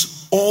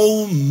is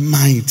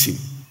almighty.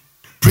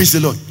 Praise the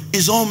Lord.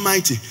 Is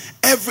almighty.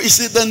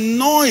 The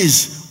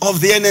noise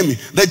of the enemy,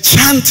 the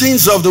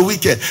chantings of the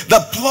wicked,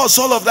 the plots,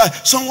 all of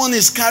that. Someone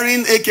is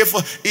carrying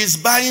AK-4, is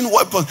buying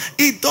weapons.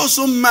 It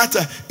doesn't matter.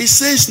 It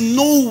says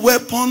no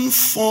weapon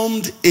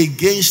formed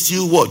against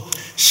you what?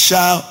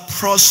 Shall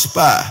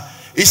prosper.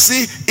 You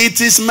see,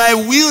 it is my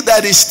will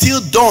that is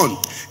still done.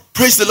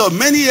 Praise the Lord.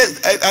 Many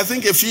years, I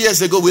think a few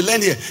years ago, we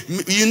learned here.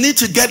 You need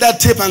to get that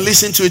tape and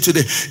listen to it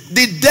today.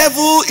 The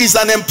devil is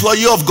an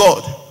employee of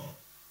God.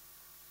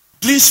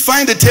 Please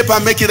find the tape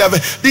and make it available.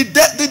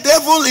 The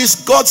devil is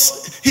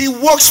God's. He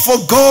works for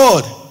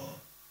God.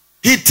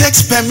 He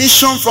takes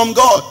permission from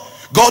God.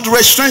 God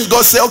restrains.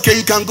 God says, okay,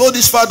 you can go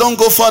this far, don't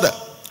go further.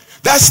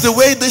 That's the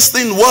way this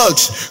thing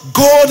works.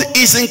 God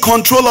is in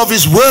control of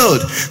his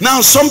world.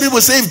 Now, some people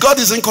say, if God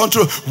is in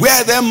control, where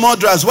are there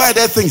murderers? Why are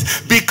there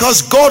things?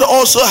 Because God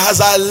also has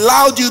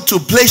allowed you to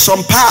play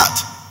some part.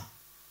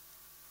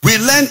 We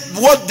learned,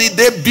 what did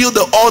they build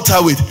the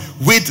altar with?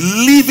 With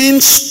living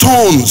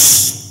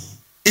stones.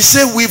 He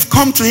said, we've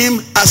come to him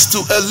as to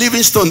a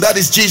living stone. That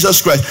is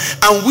Jesus Christ.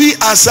 And we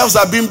ourselves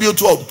are being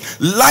built up.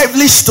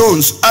 Lively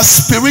stones, a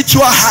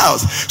spiritual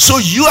house.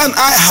 So you and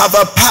I have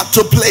a part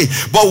to play.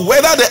 But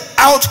whether the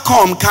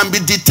outcome can be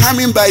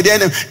determined by the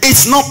enemy,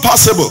 it's not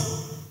possible.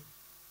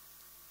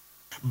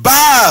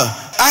 Baal,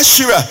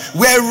 Asherah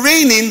were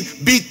reigning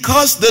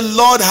because the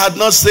Lord had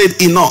not said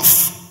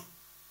enough.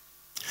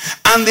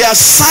 And the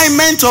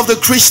assignment of the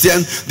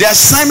Christian, the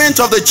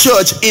assignment of the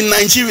church in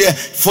Nigeria,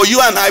 for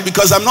you and I,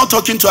 because I'm not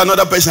talking to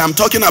another person, I'm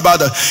talking about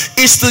us,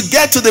 is to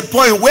get to the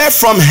point where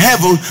from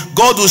heaven,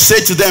 God will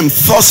say to them,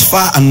 thus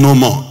far and no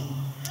more.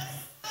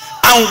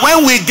 And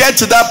when we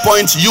get to that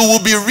point, you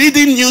will be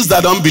reading news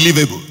that are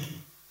unbelievable.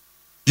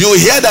 You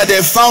will hear that they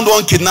found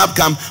one kidnap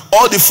camp.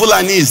 All the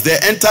Fulanis, they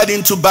entered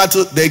into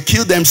battle, they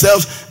killed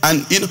themselves,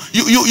 and you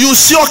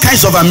see all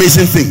kinds of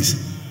amazing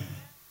things.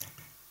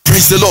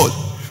 Praise the Lord.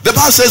 The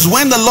Bible says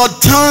when the Lord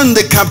turned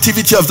the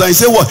captivity of Zion, he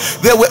said what?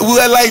 We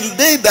were like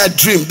they that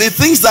dream. The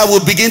things that will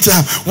begin to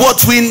happen.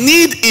 What we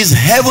need is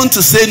heaven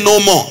to say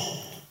no more.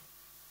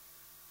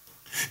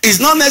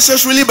 It's not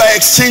necessarily by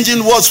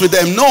exchanging words with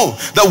them. No,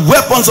 the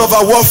weapons of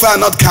our warfare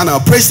are not carnal.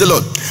 Praise the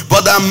Lord.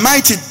 But they are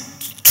mighty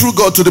through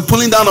God to the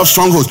pulling down of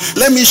strongholds.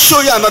 Let me show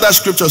you another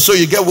scripture so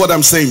you get what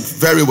I'm saying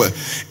very well.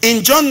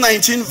 In John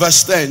 19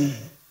 verse 10,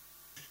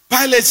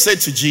 Pilate said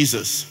to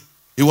Jesus,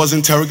 he was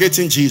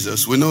interrogating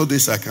Jesus. We know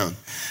this account.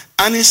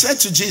 And he said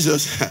to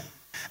Jesus,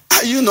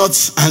 are you not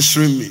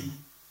answering me?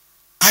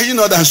 Are you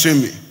not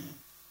answering me?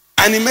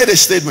 And he made a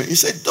statement. He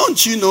said,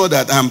 don't you know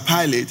that I'm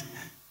Pilate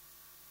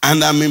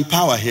and I'm in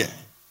power here?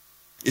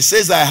 He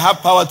says, I have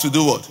power to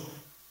do what?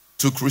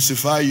 To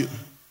crucify you.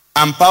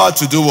 And power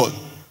to do what?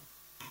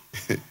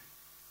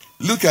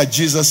 Look at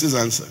Jesus'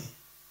 answer.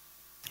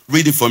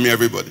 Read it for me,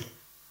 everybody.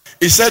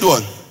 He said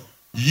what?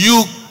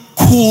 You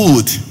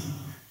could.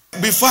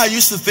 Before I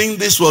used to think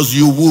this was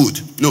you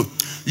would. No.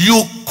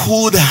 You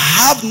could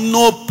have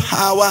no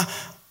power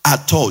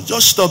at all.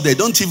 Just stop there.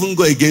 Don't even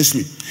go against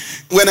me.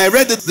 When I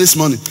read it this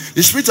morning,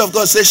 the Spirit of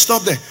God said,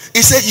 stop there.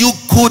 He said, you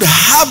could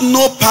have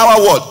no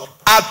power what?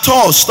 At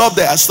all. Stop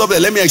there. Stop there.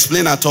 Let me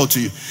explain at all to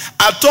you.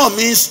 At all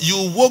means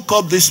you woke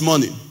up this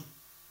morning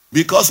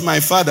because my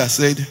father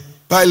said,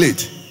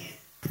 Pilate,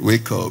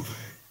 wake up.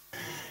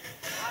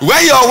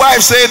 When your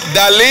wife said,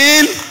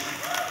 Darlene,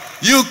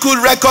 you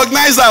could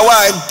recognize her.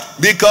 Why?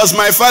 Because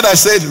my father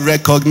said,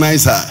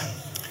 recognize her.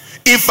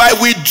 If I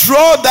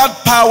withdraw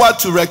that power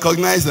to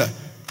recognize her,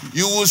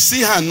 you will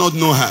see her, not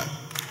know her.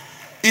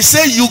 He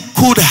said you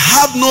could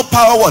have no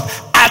power what?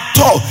 At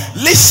all.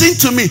 Listen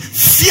to me.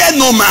 Fear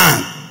no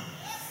man.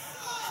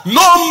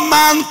 No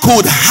man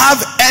could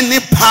have any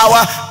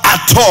power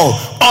at all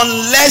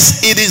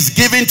unless it is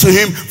given to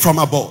him from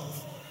above.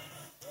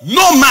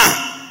 No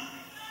man.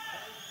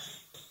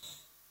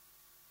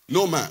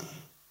 No man.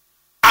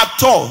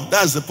 At all.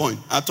 That's the point.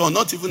 At all.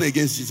 Not even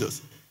against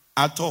Jesus.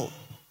 At all.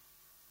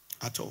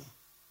 At all.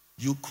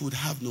 You could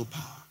have no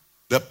power.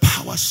 The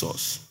power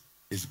source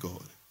is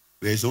God.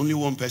 There is only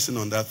one person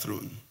on that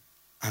throne.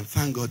 And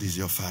thank God he's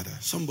your father.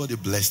 Somebody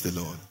bless the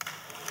Lord.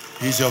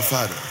 He's your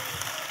father.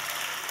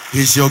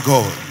 He's your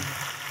God.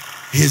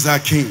 He's our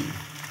king.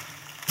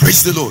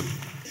 Praise the Lord.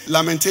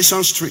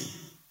 Lamentations 3.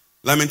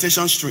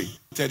 Lamentations 3.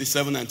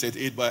 37 and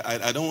 38. But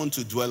I don't want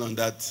to dwell on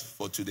that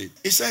for today.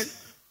 He said,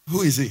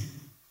 who is he?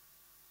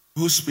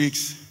 Who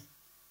speaks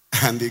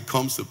and it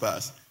comes to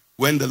pass?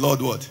 When the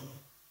Lord what?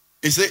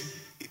 He said,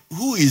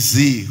 who is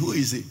he? Who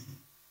is he?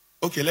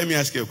 Okay, let me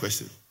ask you a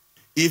question.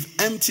 If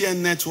MTN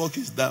network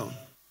is down,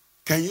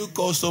 can you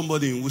call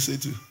somebody in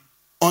Wuse too?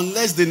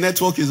 Unless the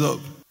network is up.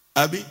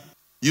 Abby,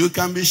 you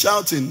can be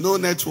shouting, no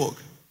network.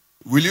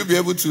 Will you be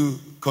able to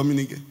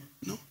communicate?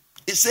 No.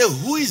 It said,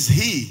 who is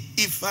he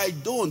if I,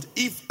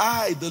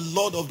 the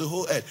Lord of the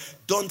whole earth,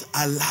 don't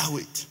allow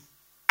it?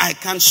 I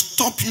can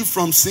stop you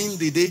from seeing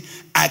the day.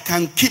 I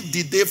can keep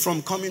the day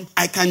from coming.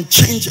 I can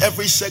change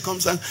every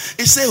circumstance.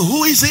 It said,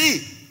 who is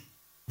he?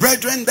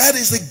 Brethren, that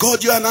is the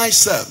God you and I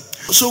serve.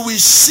 So we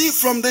see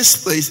from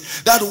this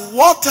place that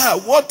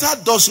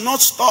water does not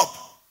stop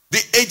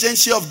the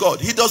agency of God.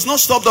 He does not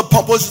stop the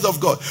purposes of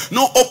God.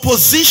 No,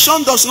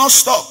 opposition does not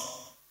stop.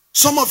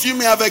 Some of you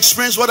may have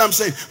experienced what I'm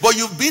saying, but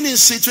you've been in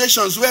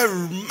situations where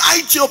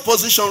mighty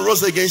opposition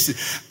rose against you.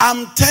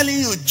 I'm telling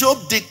you,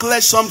 Job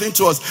declared something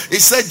to us. He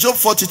said, Job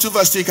 42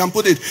 verse 2, you can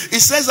put it. He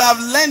says, I've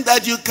learned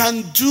that you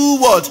can do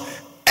what?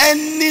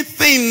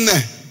 Anything.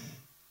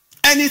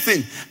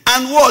 Anything.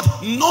 And what?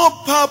 No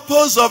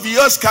purpose of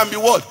yours can be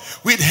what?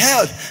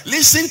 Withheld.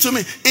 Listen to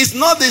me. It's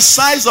not the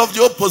size of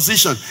the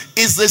opposition.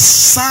 It's the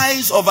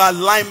size of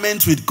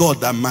alignment with God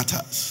that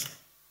matters.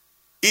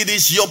 It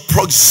is your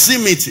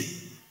proximity.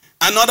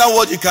 Another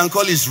word you can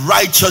call is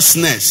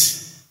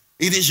righteousness.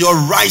 It is your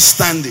right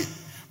standing.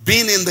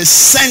 Being in the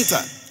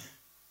center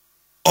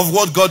of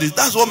what God is.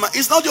 That's what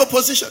it's not your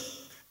position.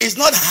 It's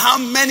not how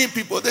many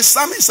people. The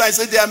psalmist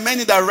said there are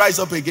many that rise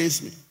up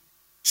against me,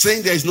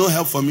 saying there is no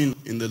help for me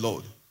in the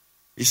Lord.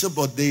 He said,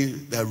 but they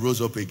that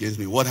rose up against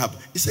me, what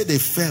happened? He said they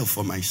fell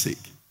for my sake.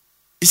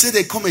 He said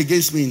they come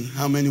against me in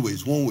how many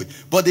ways? One way.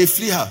 But they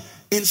flee how?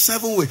 In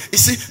 7 ways. You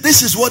see,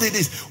 this is what it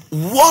is.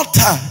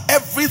 Water,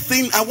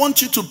 everything. I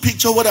want you to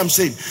picture what I'm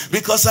saying.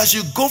 Because as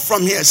you go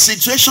from here,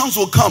 situations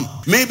will come.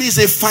 Maybe it's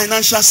a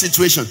financial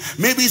situation.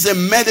 Maybe it's a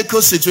medical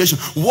situation.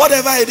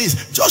 Whatever it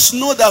is, just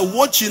know that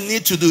what you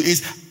need to do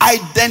is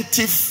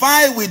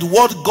identify with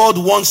what God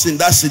wants in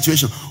that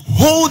situation.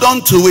 Hold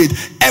on to it.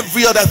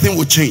 Every other thing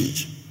will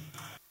change.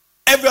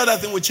 Every other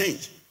thing will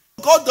change.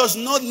 God does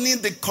not need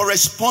the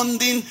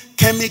corresponding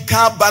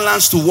chemical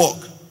balance to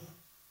work.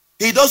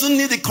 He doesn't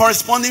need the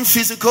corresponding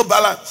physical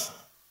balance.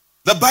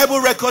 The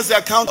Bible records the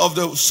account of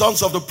the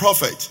sons of the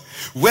prophet,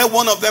 where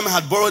one of them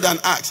had borrowed an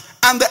axe,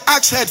 and the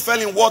axe head fell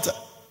in water.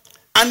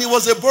 And it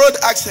was a borrowed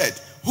axe head.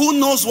 Who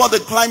knows what the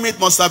climate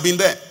must have been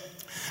there?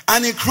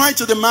 And he cried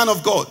to the man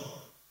of God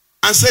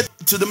and said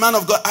to the man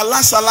of God,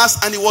 alas,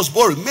 alas, and it was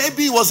borrowed.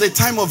 Maybe it was a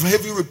time of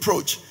heavy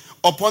reproach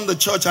upon the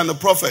church and the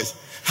prophets.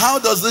 How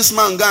does this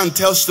man go and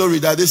tell story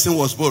that this thing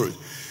was borrowed?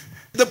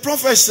 The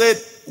prophet said,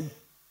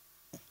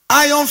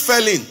 iron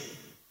fell in,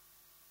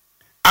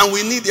 and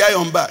we need the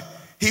iron back.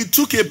 He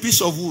took a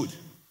piece of wood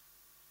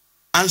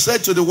and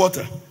said to the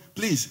water,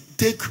 please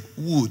take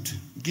wood,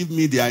 give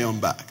me the iron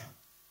back.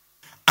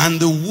 And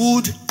the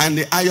wood and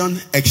the iron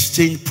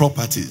exchanged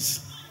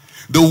properties.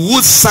 The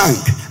wood sank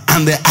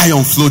and the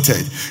iron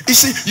floated. You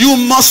see, you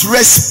must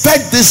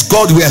respect this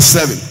God we are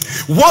serving.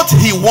 What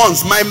he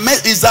wants,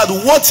 is that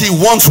what he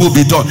wants will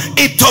be done.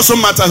 It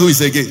doesn't matter who is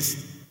against.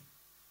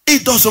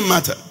 It doesn't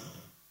matter.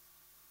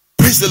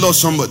 Praise the Lord,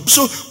 somebody.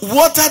 So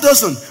water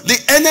doesn't. The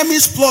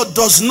enemy's plot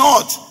does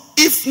not.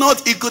 If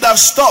not, it could have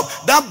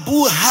stopped. That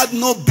bull had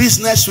no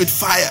business with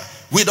fire,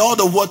 with all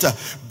the water,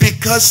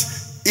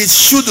 because it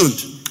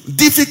shouldn't.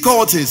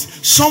 Difficulties.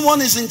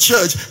 Someone is in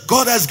church.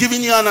 God has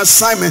given you an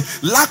assignment.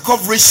 Lack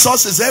of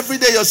resources. Every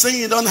day you're saying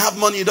you don't have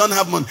money. You don't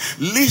have money.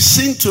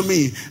 Listen to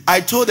me. I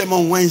told them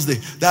on Wednesday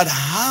that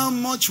how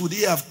much would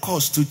it have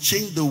cost to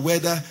change the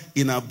weather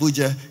in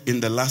Abuja in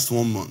the last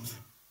 1 month?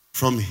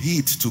 From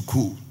heat to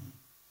cool.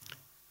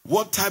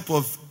 What type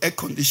of air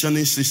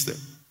conditioning system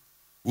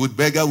would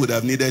beggar would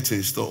have needed to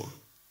install?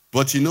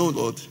 But you know,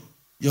 Lord,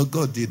 your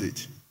God did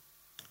it.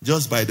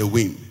 Just by the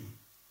wind.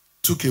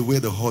 Took away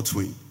the hot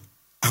wind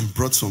and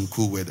brought some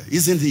cool weather.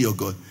 Isn't he your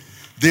God?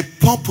 The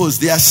purpose,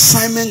 the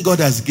assignment God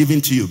has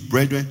given to you,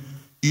 brethren,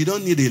 you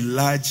don't need a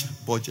large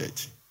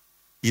budget.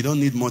 You don't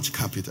need much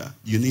capital.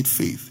 You need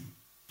faith.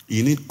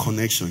 You need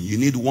connection. You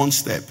need 1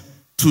 step,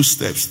 2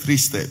 steps, 3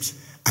 steps,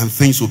 and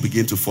things will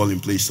begin to fall in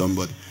place,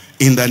 somebody.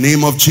 In the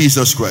name of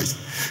Jesus Christ.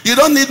 You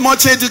don't need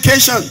much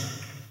education.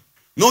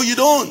 No, you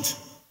don't.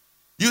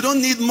 You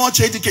don't need much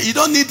education. You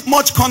don't need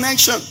much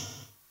connection.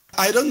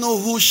 I don't know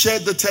who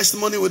shared the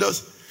testimony with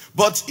us,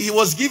 but he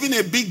was given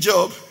a big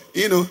job,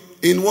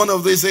 in one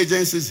of these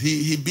agencies.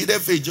 He bid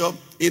for a job,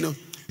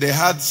 They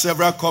had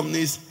several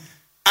companies,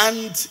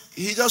 and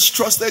he just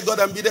trusted God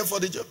and bid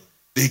for the job.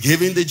 They gave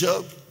him the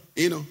job,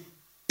 It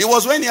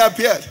was when he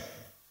appeared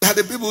that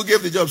the people who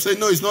gave the job said,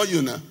 no, it's not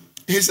you now.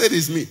 He said,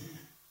 it's me.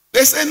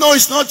 They said, no,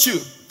 it's not you.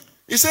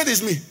 He said,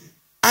 it's me.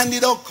 And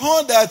it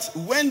occurred that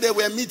when they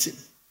were meeting,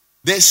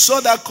 they saw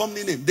that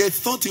company name. They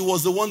thought it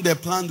was the one they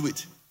planned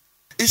with.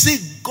 You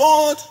see,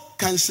 God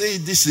can say,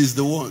 this is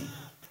the one.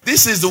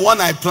 This is the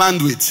one I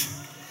planned with.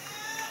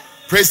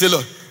 Praise the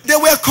Lord. They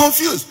were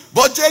confused.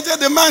 But JJ,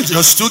 the man,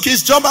 just took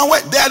his job and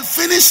went. They had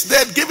finished. They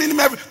had given him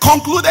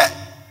concluded.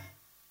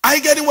 Are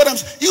you getting what I'm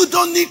saying? You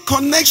don't need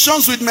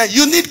connections with men.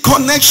 You need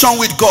connection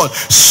with God.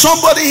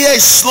 Somebody here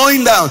is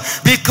slowing down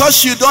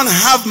because you don't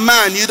have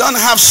man. You don't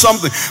have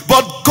something.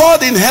 But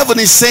God in heaven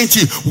is saying to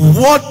you,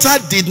 water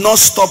did not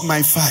stop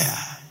my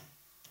fire.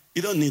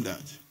 You don't need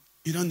that.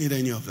 You don't need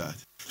any of that.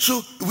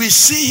 So we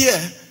see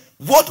here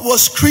what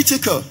was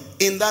critical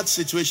in that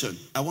situation.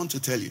 I want to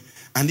tell you.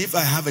 And if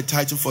I have a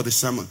title for the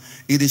sermon,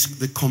 it is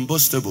the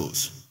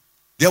combustibles.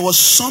 There was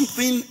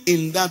something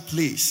in that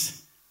place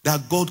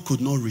that God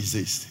could not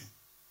resist.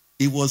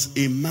 It was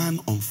a man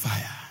on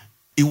fire.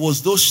 It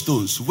was those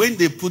stones. When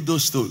they put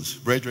those stones,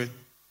 brethren,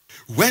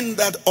 when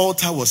that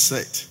altar was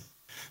set,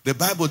 the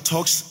Bible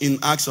talks in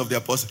Acts of the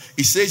Apostles.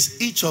 It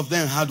says each of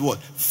them had what?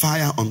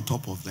 Fire on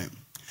top of them.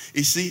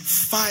 You see,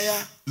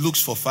 fire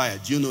looks for fire.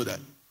 Do you know that?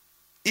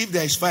 If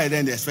there is fire,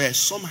 then there's fire.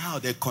 Somehow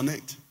they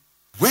connect.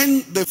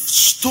 When the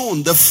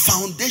stone, the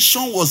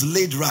foundation was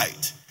laid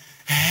right,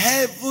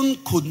 heaven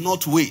could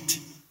not wait.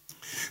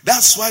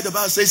 That's why the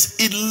Bible says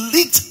it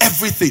leaked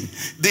everything.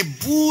 The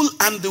bull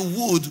and the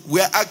wood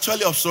were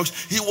actually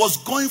obstructions. He was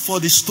going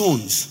for the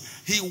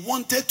stones. He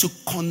wanted to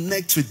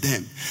connect with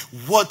them.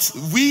 What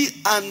we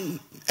and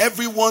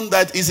everyone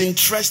that is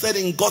interested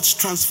in God's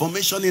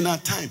transformation in our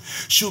time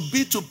should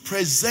be to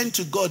present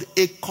to God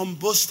a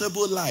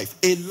combustible life,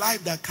 a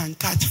life that can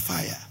catch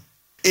fire,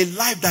 a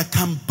life that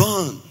can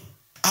burn.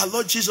 Our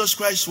Lord Jesus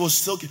Christ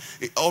was talking,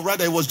 or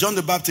rather it was John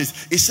the Baptist.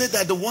 He said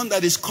that the one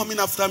that is coming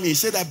after me, he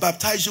said, I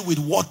baptize you with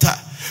water.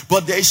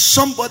 But there is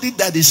somebody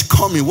that is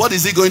coming. What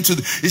is he going to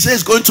do? He says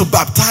he's going to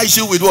baptize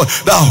you with what?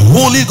 The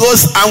Holy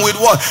Ghost, and with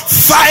what?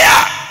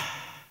 Fire.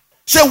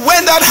 So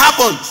when that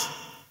happens,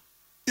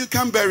 you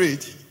can't bury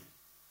it.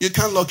 You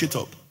can't lock it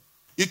up.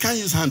 You can't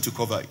use hand to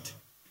cover it.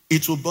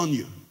 It will burn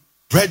you.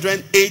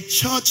 Brethren, a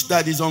church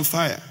that is on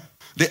fire,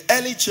 the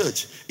early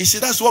church, you see,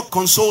 that's what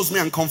consoles me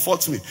and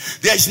comforts me.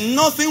 There is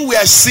nothing we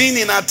are seeing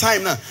in our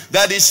time now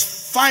that is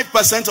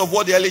 5% of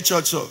what the early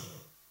church saw.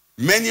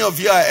 Many of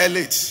you are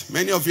elites.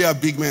 Many of you are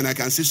big men. I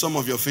can see some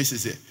of your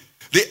faces here.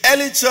 The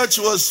early church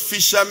was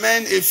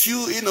fishermen, a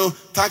few,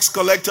 tax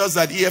collectors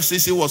that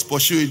EFCC was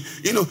pursuing.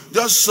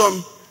 Just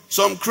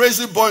some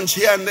crazy bunch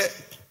here and there.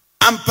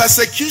 And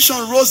persecution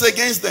rose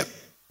against them.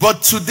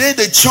 But today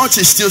the church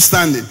is still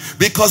standing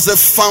because the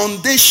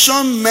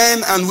foundation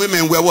men and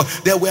women were what?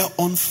 They were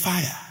on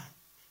fire.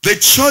 The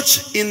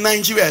church in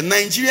Nigeria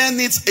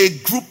needs a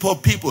group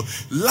of people,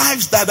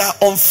 lives that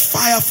are on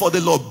fire for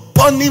the Lord,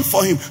 burning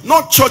for him,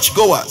 not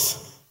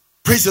churchgoers.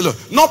 Praise the Lord.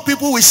 Not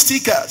people with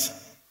stickers,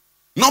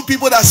 not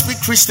people that speak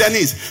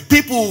Christianese,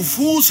 people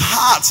whose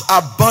hearts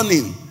are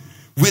burning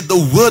with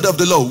the word of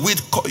the Lord, with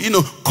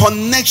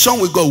connection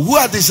with God, who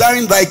are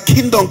desiring thy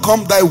kingdom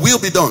come, thy will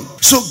be done.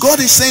 So God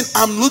is saying,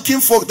 I'm looking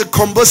for the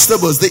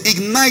combustibles, the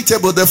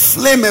ignitable, the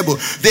flammable,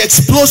 the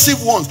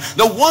explosive ones,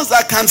 the ones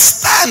that can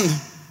stand,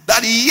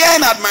 that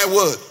yearn at my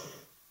word.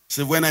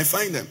 So when I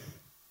find them,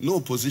 no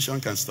opposition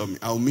can stop me.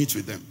 I will meet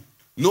with them.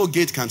 No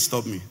gate can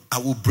stop me. I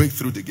will break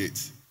through the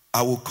gates.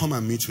 I will come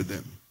and meet with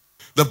them.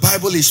 The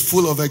Bible is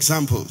full of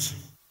examples,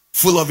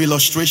 full of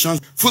illustrations,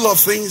 full of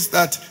things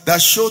that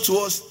show to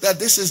us that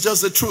this is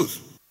just the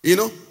truth.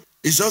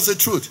 It's just the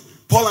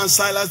truth. Paul and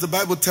Silas, the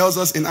Bible tells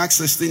us in Acts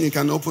 16, you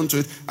can open to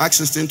it, Acts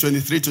 16,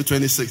 23 to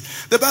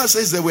 26. The Bible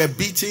says they were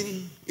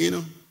beaten,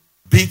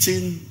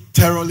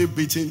 terribly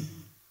beaten,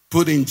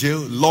 put in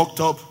jail, locked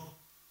up,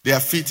 their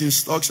feet in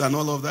stocks and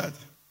all of that.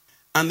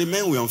 And the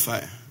men were on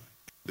fire.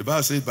 The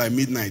Bible says by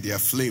midnight, their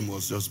flame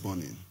was just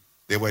burning.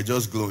 They were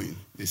just glowing.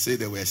 They say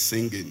they were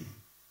singing.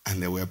 And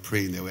they were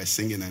praying, they were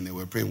singing, and they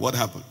were praying. What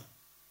happened?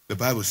 The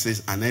Bible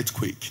says an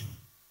earthquake.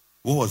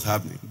 What was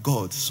happening?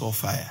 God saw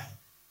fire.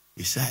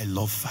 He said, I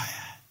love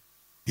fire.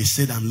 He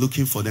said, I'm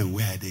looking for them.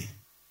 Where are they?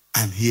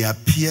 And he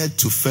appeared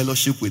to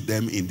fellowship with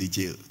them in the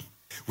jail.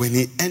 When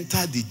he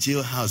entered the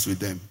jailhouse with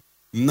them,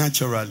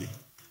 naturally,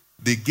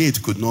 the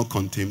gate could not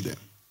contain them.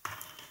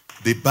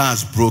 The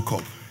bars broke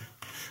up.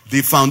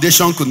 The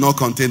foundation could not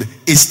contain them.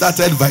 It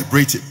started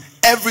vibrating.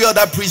 Every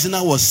other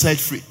prisoner was set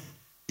free.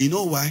 You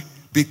know why?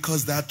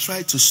 Because they had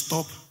tried to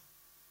stop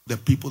the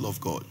people of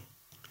God.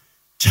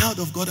 Child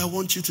of God, I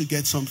want you to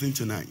get something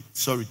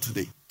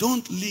today.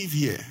 Don't leave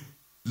here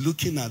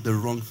looking at the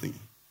wrong thing.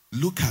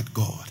 Look at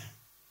God.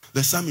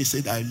 The psalmist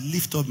said, I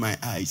lift up my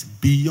eyes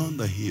beyond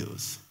the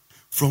hills.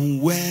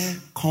 From where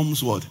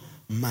comes what?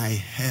 My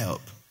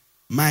help.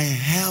 My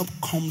help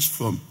comes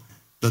from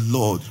the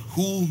Lord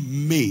who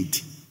made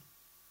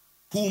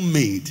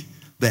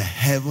the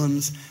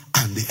heavens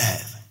and the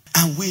earth.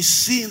 And we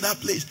see in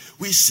that place,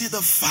 we see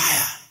the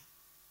fire.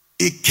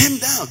 It came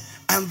down.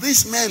 And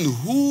these men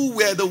who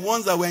were the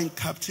ones that were in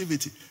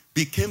captivity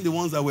became the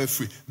ones that were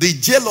free. The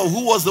jailer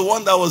who was the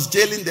one that was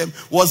jailing them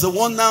was the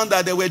one now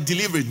that they were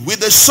delivering. With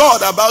the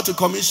sword about to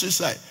commit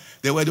suicide.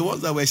 They were the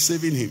ones that were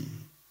saving him.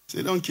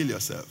 Say, don't kill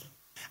yourself.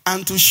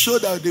 And to show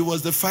that there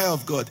was the fire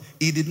of God,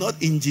 he did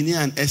not engineer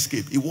an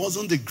escape. It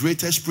wasn't the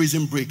greatest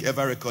prison break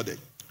ever recorded.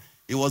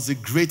 It was the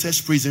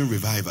greatest prison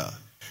revival.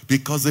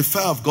 Because the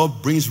fire of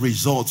God brings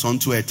results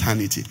unto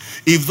eternity.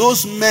 If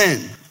those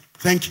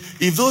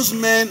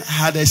men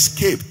had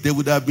escaped, they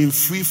would have been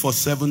free for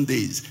 7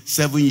 days,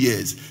 7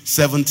 years,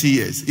 70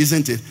 years,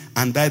 isn't it?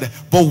 And died.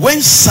 But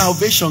when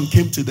salvation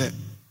came to them,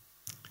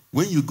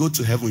 when you go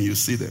to heaven, you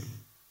see them.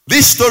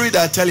 This story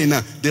that I'm telling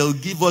now, they'll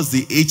give us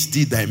the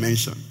HD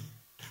dimension.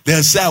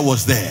 They'll say, I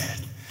was there.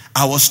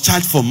 I was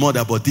charged for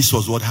murder, but this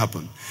was what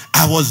happened.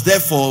 I was there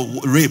for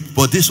rape,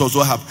 but this was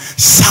what happened.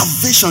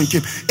 Salvation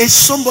came. Is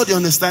somebody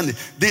understanding?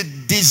 The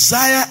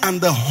desire and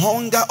the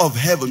hunger of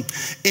heaven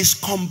is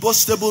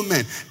combustible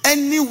men.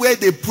 Anywhere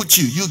they put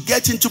you, you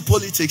get into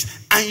politics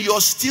and you're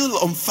still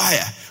on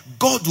fire,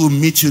 God will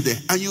meet you there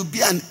and you'll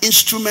be an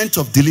instrument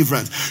of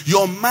deliverance.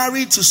 You're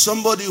married to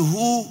somebody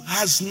who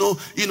has no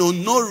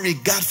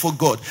regard for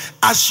God.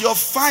 As your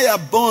fire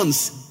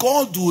burns,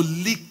 God will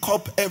lick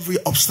up every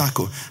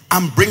obstacle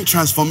and bring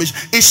transformation.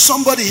 Is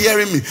somebody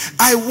hearing me?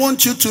 I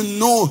want you to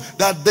know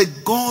that the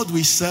God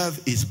we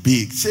serve is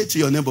big. Say to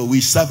your neighbor,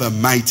 we serve a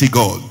mighty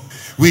God.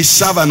 We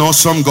serve an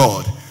awesome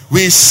God.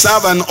 We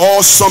serve an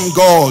awesome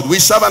God. We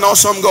serve an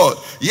awesome God.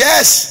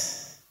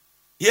 Yes.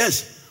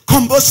 Yes.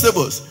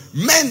 Combustibles.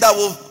 Men that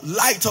will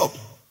light up.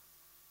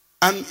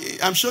 And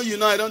I'm sure you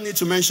know, I don't need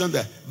to mention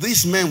that.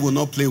 These men will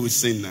not play with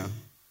sin now.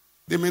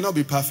 They may not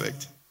be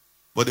perfect,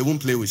 but they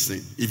won't play with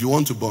sin. If you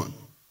want to burn.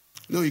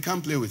 No, you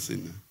can't play with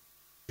sin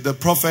now. The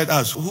prophet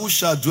asked, who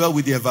shall dwell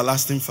with the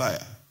everlasting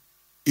fire?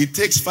 It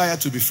takes fire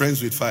to be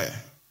friends with fire.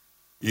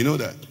 You know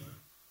that?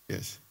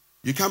 Yes.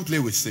 You can't play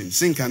with sin.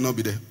 Sin cannot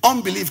be there.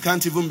 Unbelief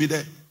can't even be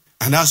there.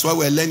 And that's why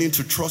we're learning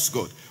to trust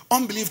God.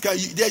 Unbelief, there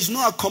is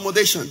no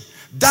accommodation.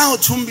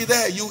 Doubt won't be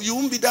there. You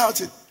won't be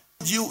doubted.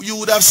 You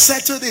would have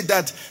settled it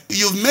that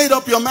you've made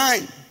up your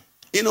mind.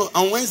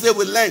 On Wednesday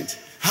we learned,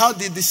 how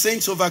did the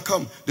saints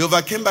overcome? They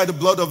overcame by the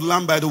blood of the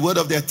Lamb, by the word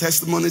of their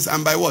testimonies,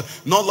 and by what?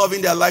 Not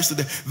loving their lives to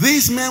death.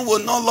 These men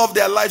will not love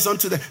their lives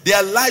unto death.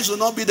 Their lives will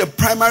not be the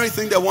primary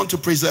thing they want to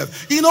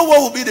preserve. You know what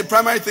will be the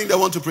primary thing they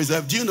want to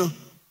preserve? Do you know?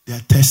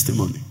 Their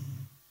testimony.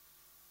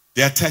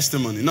 Their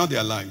testimony, not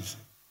their lives.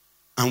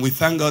 And we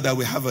thank God that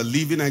we have a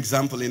living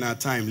example in our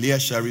time, Leah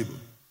Sharibu.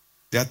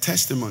 Their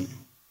testimony.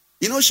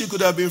 She could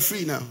have been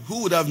free now.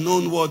 Who would have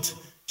known what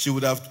she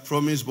would have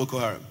promised Boko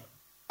Haram?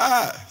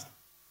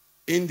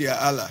 India,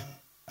 Allah,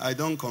 I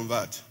don't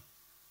convert.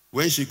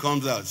 When she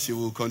comes out, she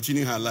will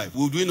continue her life.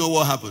 Would we know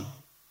what happened?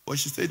 But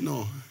she said,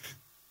 no.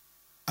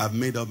 I've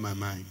made up my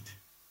mind.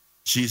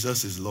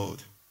 Jesus is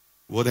Lord.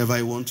 Whatever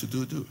I want to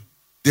do, do.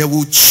 They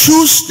will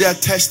choose their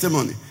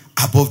testimony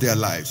above their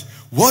lives.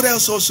 What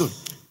else also?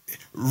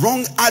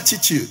 Wrong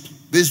attitude.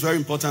 This is very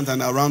important,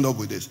 and I'll round up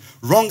with this.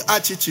 Wrong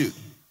attitude,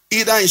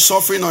 either in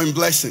suffering or in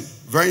blessing.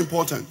 Very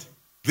important.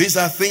 These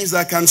are things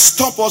that can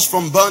stop us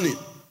from burning.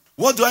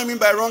 What do I mean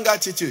by wrong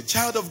attitude?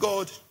 Child of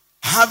God,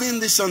 having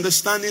this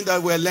understanding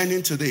that we're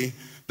learning today,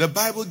 the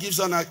Bible gives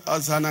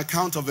us an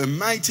account of a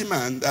mighty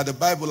man that the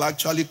Bible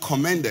actually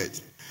commended.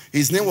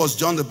 His name was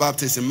John the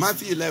Baptist in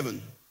Matthew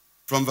 11,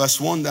 from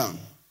verse 1 down.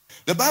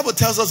 The Bible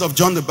tells us of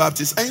John the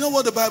Baptist. And you know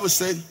what the Bible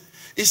said?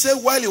 It said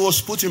while he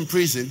was put in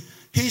prison,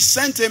 he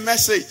sent a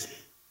message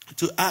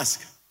to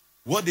ask.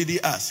 What did he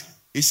ask?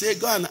 He said,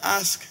 go and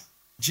ask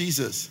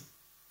Jesus,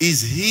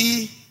 is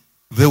he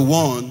the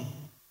one,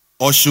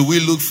 or should we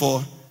look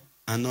for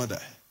another?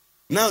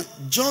 Now,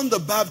 John the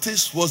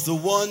Baptist was the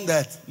one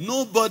that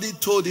nobody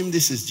told him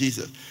this is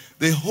Jesus.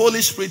 The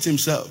Holy Spirit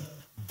himself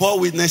bore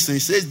witness, and he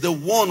says, the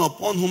one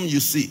upon whom you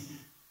see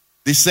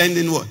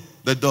descending what?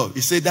 The dove.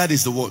 He said, that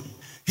is the one.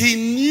 He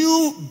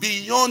knew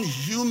beyond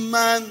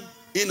human,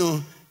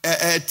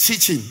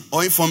 teaching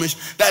or information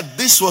that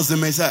this was the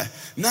Messiah.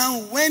 Now,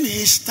 when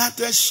he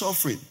started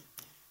suffering,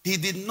 he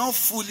did not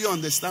fully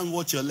understand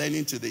what you're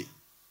learning today.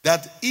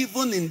 That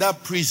even in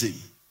that prison,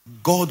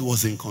 God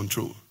was in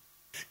control.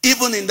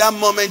 Even in that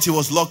moment he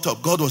was locked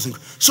up, God was in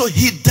control. So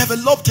he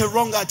developed a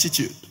wrong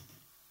attitude.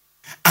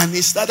 And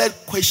he started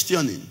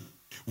questioning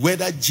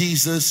whether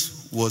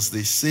Jesus was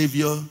the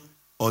Savior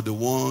or the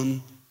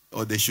one,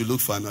 or they should look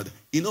for another.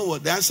 You know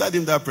what? They answered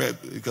him that prayer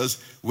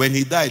because when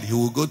he died, he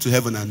will go to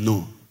heaven and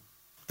know.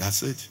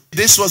 That's it.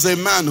 This was a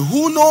man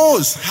who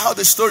knows how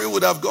the story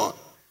would have gone.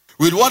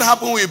 With what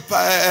happened with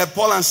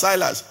Paul and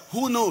Silas,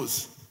 who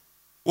knows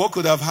what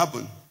could have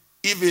happened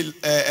if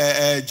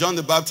John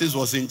the Baptist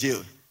was in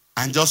jail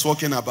and just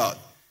walking about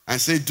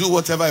and say, do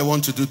whatever I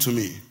want to do to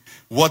me.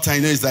 What I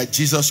know is that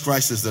Jesus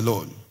Christ is the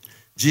Lord.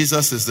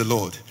 Jesus is the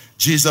Lord.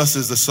 Jesus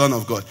is the Son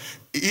of God.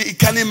 You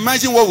can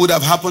imagine what would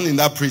have happened in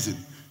that prison.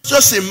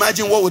 Just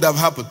imagine what would have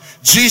happened.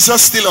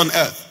 Jesus still on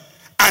earth.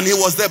 And he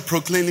was there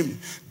proclaiming.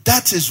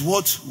 That is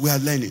what we are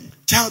learning.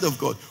 Child of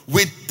God,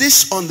 with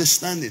this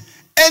understanding,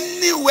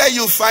 anywhere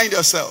you find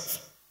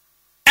yourself,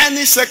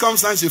 any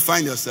circumstance you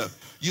find yourself,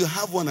 you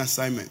have one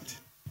assignment.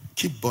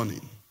 Keep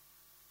burning.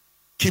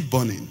 Keep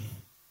burning.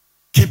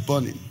 Keep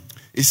burning.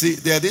 You see,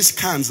 there are these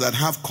cans that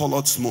have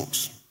colored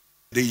smokes.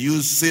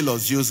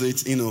 Sailors use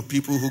it,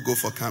 people who go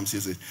for camps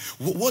use it.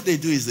 What they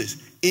do is this.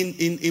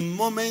 In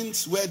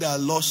moments where they are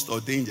lost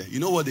or danger, you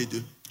know what they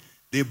do?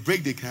 They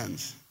break the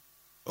cans.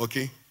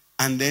 Okay?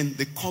 And then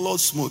the colored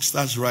smoke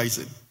starts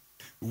rising.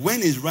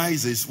 When it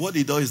rises, what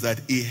it does is that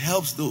it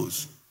helps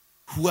those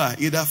who are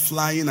either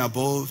flying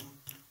above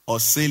or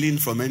sailing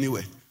from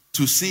anywhere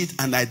to see it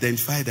and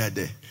identify that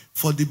there.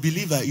 For the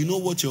believer, you know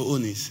what your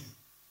own is?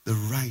 The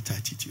right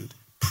attitude,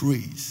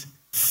 praise,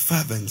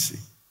 fervency.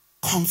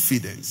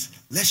 confidence.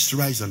 Let's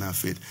rise on our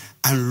feet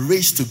and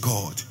raise to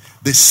God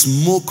the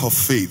smoke of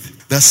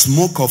faith, the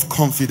smoke of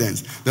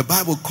confidence. The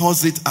Bible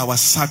calls it our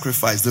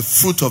sacrifice, the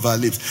fruit of our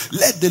lips.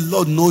 Let the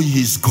Lord know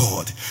He's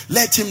God.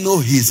 Let Him know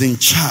He's in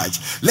charge.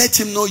 Let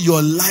Him know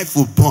your life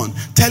will burn.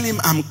 Tell Him,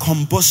 I'm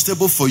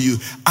combustible for you.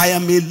 I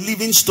am a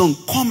living stone.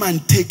 Come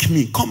and take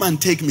me. Come and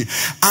take me.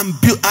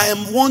 I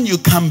am one you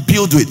can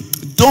build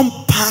with.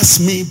 Don't pass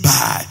me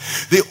by.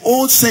 The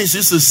old saints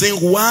used to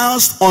sing,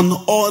 whilst on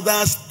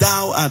others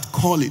thou art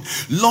calling.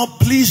 Lord,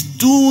 please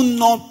do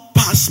not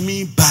pass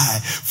me by.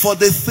 For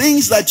the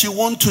things that you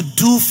want to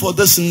do for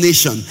this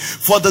nation,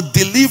 for the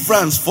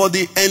deliverance, for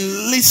the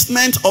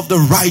enlistment of the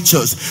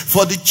righteous,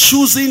 for the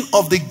choosing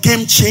of the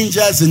game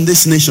changers in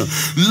this nation.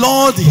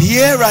 Lord,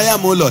 here I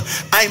am, oh Lord.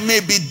 I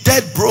may be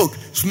dead broke.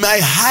 My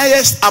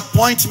highest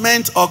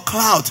appointment or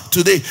clout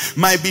today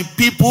might be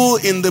people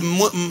in the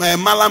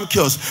Malam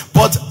kiosk,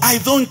 but I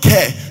don't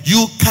care.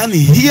 You can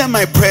hear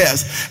my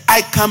prayers.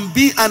 I can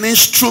be an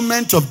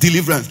instrument of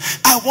deliverance.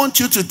 I want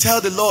you to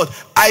tell the Lord,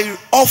 I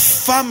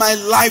offer my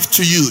life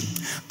to you,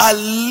 a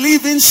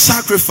living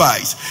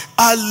sacrifice,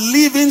 a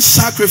living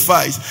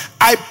sacrifice.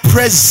 I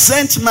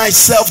present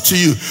myself to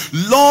you.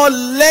 Lord,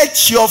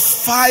 let your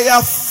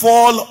fire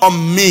fall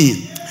on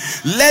me.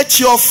 Let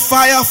your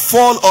fire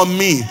fall on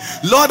me.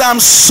 Lord, I'm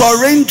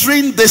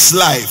surrendering this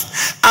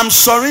life. I'm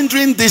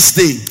surrendering this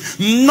day.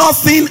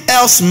 Nothing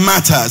else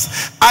matters.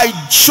 I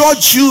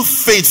judge you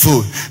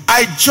faithful.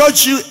 I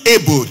judge you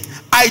able.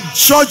 I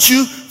judge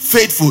you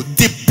faithful,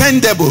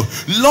 dependable.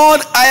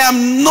 Lord, I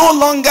am no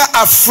longer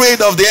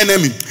afraid of the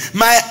enemy.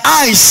 My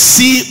eyes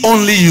see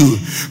only you.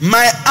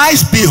 My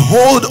eyes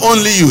behold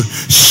only you.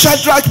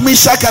 Shadrach,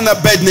 Meshach, and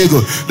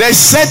Abednego, they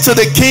said to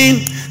the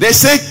king, they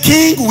say,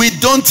 King, we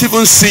don't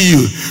even see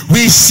you.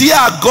 We see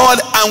our God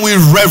and we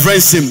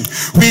reverence him.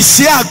 We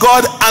see our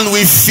God and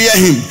we fear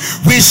him.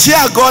 We see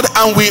our God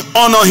and we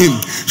honor him.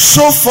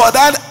 So for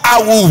that,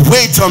 I will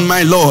wait on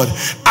my Lord.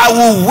 I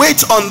will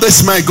wait on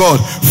this, my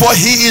God. For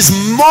he is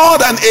more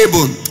than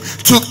able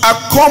to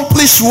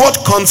accomplish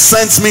what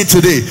concerns me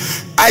today.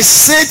 I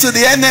say to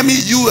the enemy,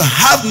 you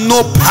have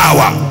no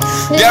power.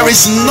 There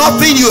is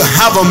nothing you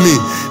have on me.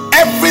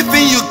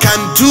 Everything you can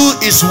do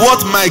is what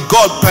my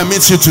God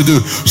permits you to do.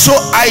 So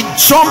I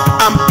jump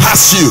and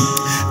pass you,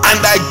 and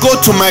I go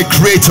to my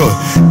creator.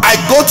 I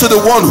go to the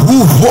one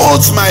who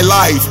holds my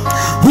life,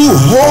 who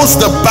holds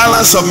the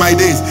balance of my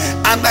days,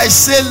 and I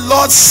say,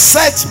 Lord,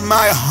 set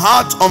my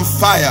heart on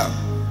fire.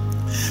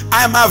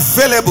 I'm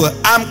available.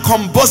 I'm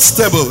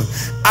combustible.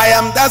 I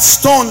am that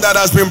stone that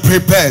has been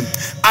prepared.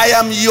 I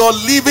am your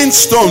living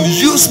stone.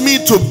 Use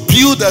me to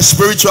build a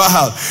spiritual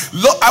house.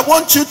 Lord, I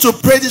want you to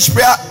pray this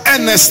prayer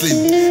earnestly,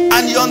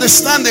 and you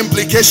understand the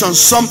implications.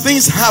 Some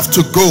things have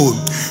to go.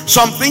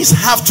 Some things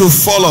have to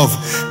fall off,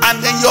 and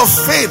then your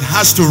faith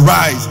has to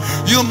rise.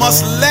 You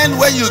must learn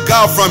where you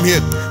go from here.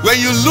 When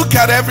you look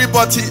at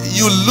everybody,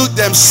 you look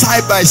them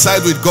side by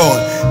side with God,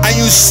 and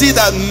you see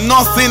that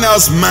nothing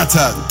else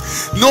matters.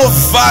 No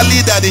valley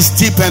that is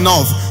deep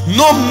enough,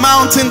 no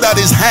mountain that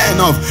is high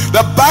enough.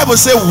 The Bible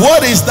says,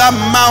 what is that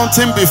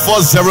mountain before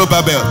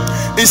Zerubbabel?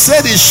 It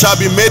said it shall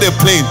be made a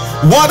plain.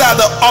 What are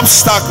the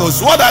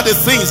obstacles? What are the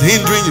things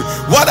hindering you?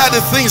 What are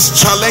the things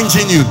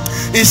challenging you?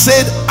 He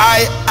said,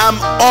 I am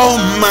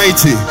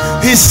almighty.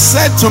 He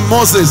said to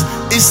Moses,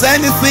 is there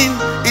anything,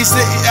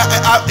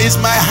 is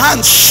my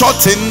hand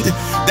shortened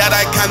that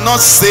I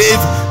cannot save?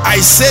 I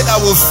said I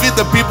will feed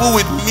the people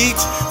with meat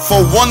for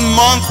 1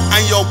 month,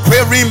 and you're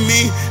querying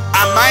me,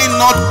 am I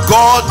not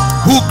God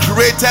who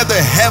created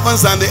the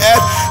heavens and the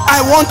earth?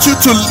 I want you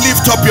to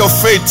lift up your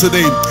faith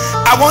today.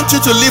 I want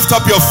you to lift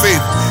up your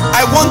faith.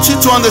 I want you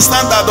to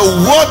understand that the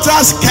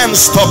waters can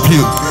stop you.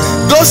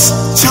 Those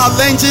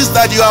challenges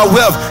that you are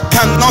aware of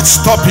cannot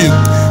stop you.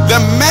 The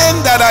men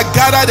that are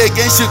gathered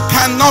against you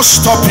cannot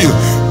stop you.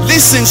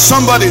 Listen,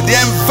 somebody, the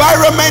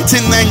environment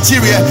in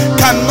Nigeria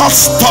cannot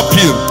stop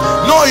you.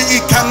 No,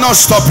 it cannot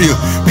stop you.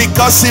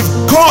 Because if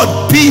God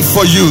be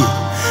for you,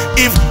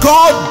 if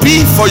God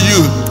be for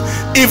you,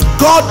 if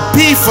God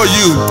be for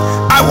you,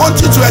 I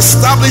want you to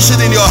establish it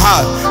in your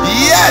heart.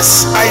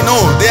 Yes, I know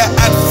there are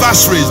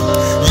adversaries.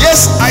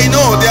 Yes, I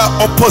know there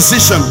are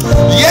opposition.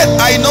 Yet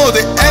I know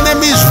the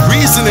enemy is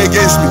reasoning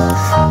against me.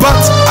 But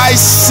I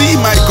see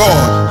my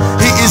God.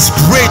 He is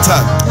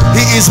greater.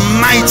 He is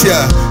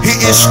mightier. He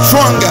is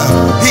stronger.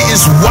 He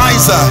is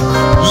wiser.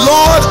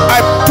 Lord,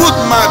 I put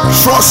my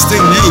trust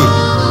in you.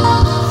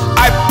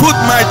 I put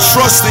my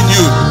trust in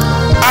you.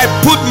 I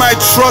put my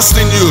trust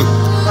in you.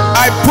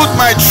 I put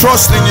my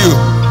trust in you.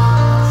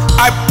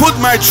 I put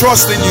my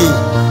trust in you.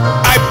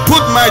 I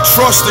put my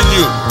trust in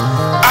you.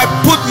 I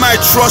put my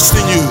trust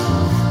in you.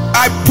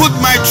 I put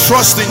my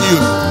trust in you.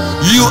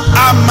 You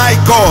are my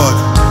God.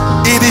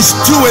 It is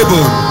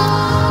doable.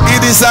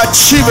 It is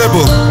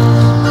achievable.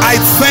 I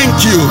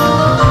thank you.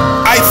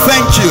 I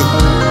thank you.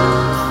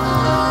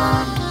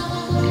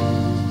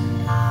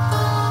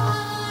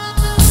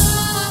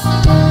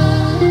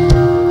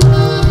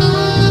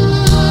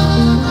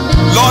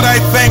 Lord, I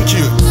thank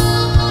you.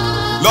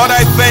 Lord,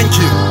 I thank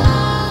you.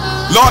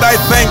 Lord, I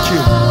thank you.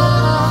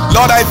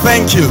 Lord, I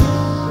thank you.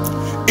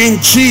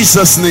 In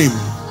Jesus' name.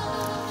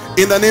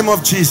 In the name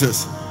of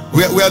Jesus.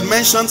 We had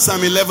mentioned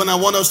Psalm 11. I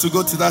want us to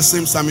go to that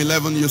same Psalm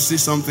 11. You'll see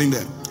something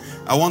there.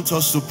 I want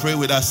us to pray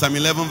with that. Psalm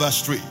 11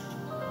 verse 3.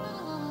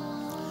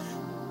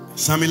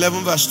 Psalm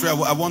 11 verse 3.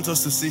 I want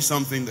us to see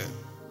something there.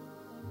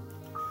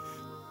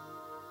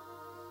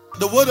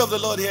 The word of the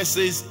Lord here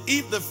says,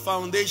 if the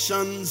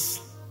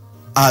foundations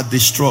are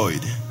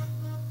destroyed,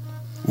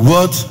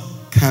 what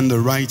can the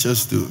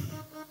righteous do?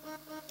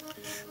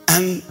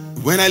 And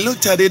when I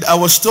looked at it, I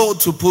was told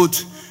to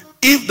put,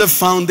 if the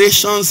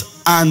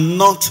foundations are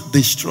not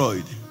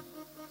destroyed,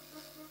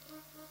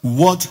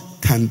 what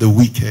can the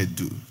wicked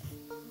do?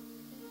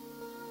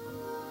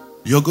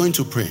 You're going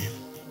to pray.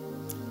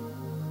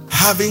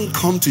 Having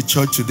come to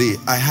church today,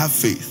 I have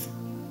faith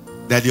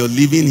that you're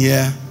leaving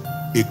here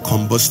a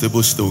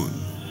combustible stone.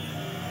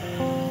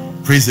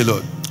 Praise the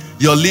Lord.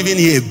 You're leaving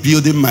here a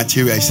building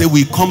material. I say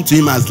we come to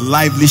him as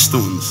lively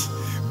stones,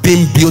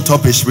 being built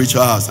up a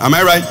spiritual house. Am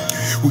I right?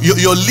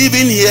 You're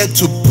leaving here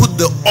to put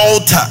the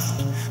altar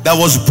that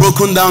was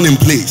broken down in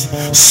place.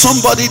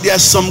 Somebody,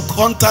 there's some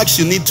contacts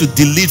you need to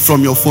delete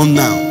from your phone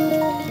now.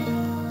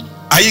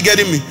 Are you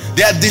getting me?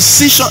 There are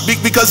decisions,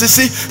 because you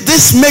see,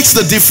 this makes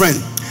the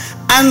difference.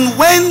 And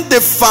when the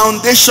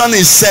foundation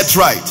is set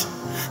right,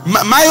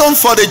 my own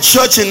for the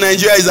church in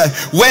Nigeria is that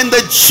when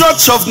the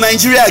church of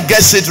Nigeria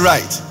gets it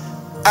right,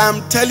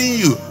 I'm telling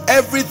you,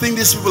 everything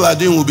these people are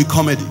doing will be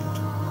comedy.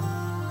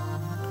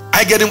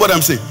 Are you getting what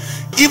I'm saying?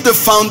 If the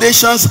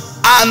foundations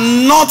are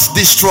not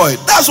destroyed,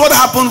 that's what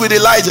happened with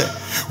Elijah.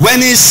 When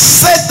he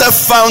set the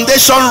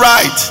foundation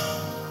right,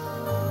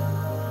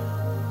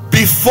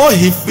 before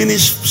he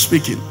finished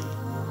speaking,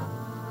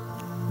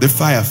 the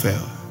fire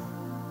fell.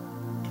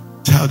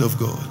 Child of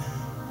God,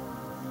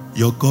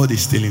 your God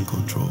is still in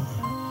control.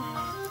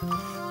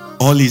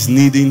 All he's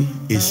needing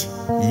is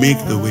make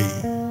the way.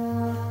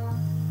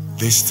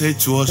 They said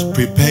to us,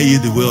 prepare ye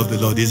the way of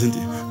the Lord, isn't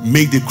it?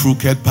 Make the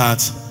crooked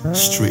paths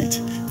straight.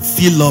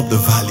 Fill up the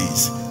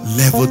valleys.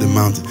 Level the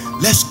mountain.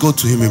 Let's go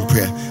to him in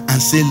prayer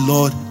and say,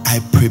 Lord, I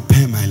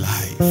prepare my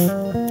life.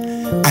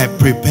 I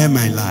prepare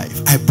my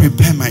life. I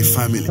prepare my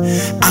family.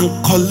 And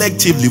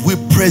collectively, we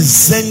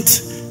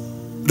present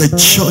the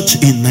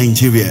church in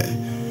Nigeria.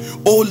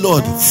 Oh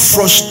Lord,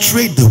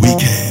 frustrate the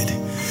wicked.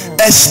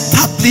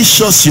 Establish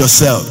us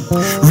yourself.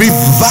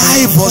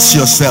 Revive us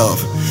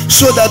yourself.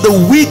 So that the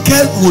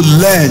wicked will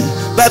learn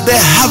that they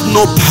have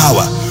no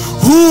power.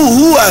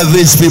 Who are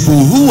these people?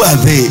 Who are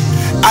they?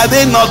 Are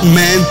they not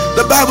men?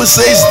 The Bible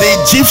says the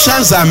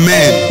Egyptians are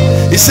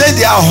men. It says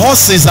their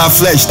horses are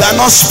flesh. They are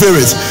not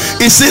spirits.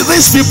 It says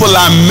these people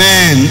are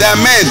men. They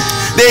are men.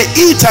 They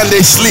eat and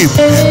they sleep.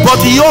 But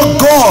your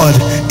God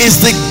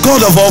is the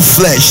God of all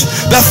flesh,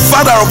 the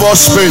Father of all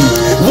spirit.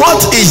 What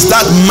is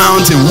that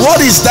mountain?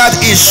 What is that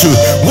issue?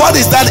 What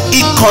is that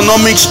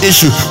economic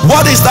issue?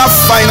 What is that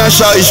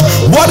financial issue?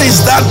 What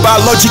is that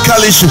biological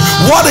issue?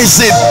 What is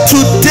it?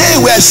 Today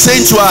we are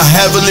saying to our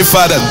Heavenly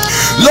Father,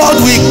 Lord,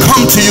 we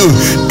come to you.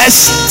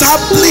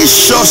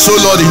 Establish us, O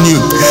Lord, in you.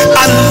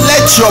 And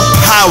let your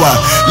power,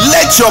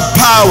 let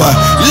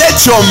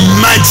your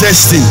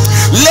majesty,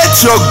 let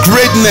your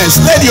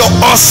greatness, let your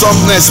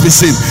awesomeness be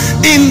seen.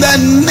 In the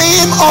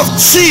name of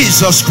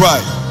Jesus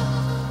Christ.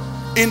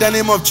 In the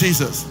name of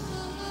Jesus.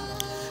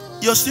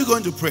 You're still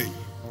going to pray.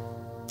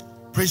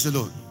 Praise the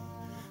Lord.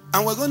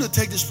 And we're going to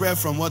take this prayer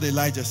from what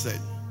Elijah said.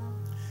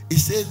 He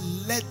said,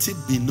 let it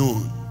be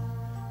known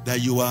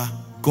that you are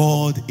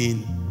God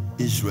in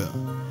Israel.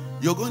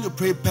 You're going to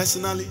pray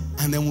personally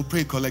and then we'll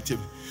pray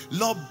collectively.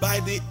 Lord,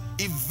 by the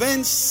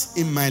events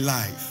in my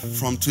life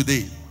from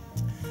today,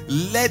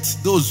 let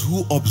those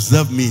who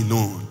observe me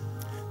know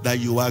that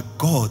you are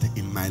God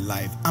in my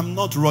life. I'm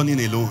not running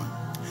alone.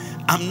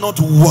 I'm not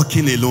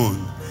walking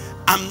alone.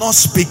 I'm not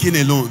speaking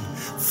alone.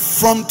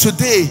 From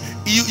today,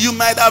 you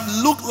might have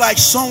looked like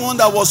someone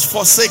that was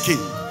forsaken.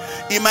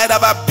 It might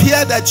have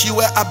appeared that you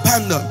were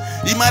abandoned.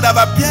 It might have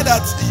appeared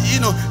that,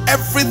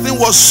 everything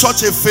was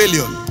such a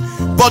failure.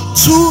 But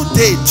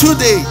today,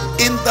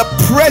 in the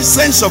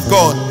presence of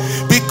God,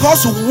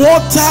 because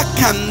water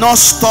cannot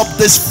stop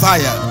this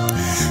fire,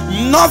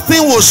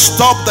 nothing will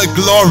stop the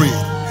glory,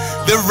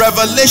 the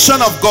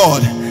revelation of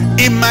God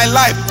in my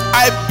life.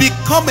 I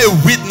become a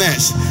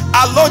witness.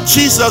 Our Lord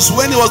Jesus,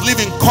 when he was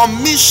living,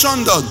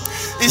 commissioned us.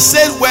 He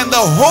said, when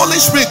the Holy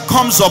Spirit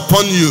comes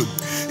upon you,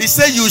 he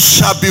said, you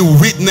shall be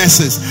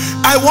witnesses.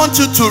 I want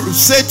you to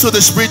say to the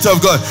Spirit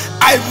of God,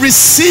 I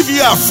receive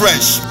you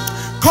afresh.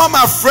 Come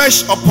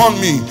afresh upon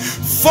me.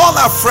 Fall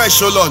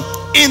afresh, O Lord,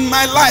 in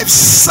my life.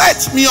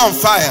 Set me on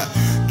fire,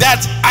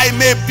 that I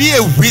may be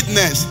a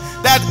witness,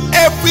 that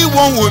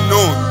everyone will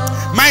know,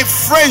 my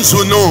friends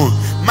will know,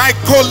 my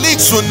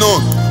colleagues will know,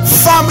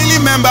 family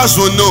members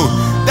will know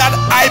that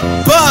I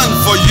burn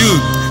for you.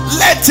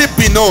 Let it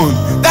be known.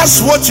 That's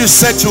what you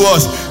said to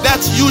us,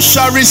 that you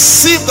shall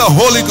receive the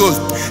Holy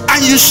Ghost and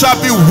you shall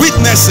be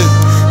witnesses.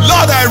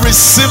 Lord, I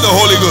receive the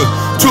Holy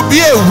Ghost to be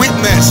a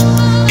witness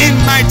in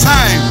my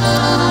time,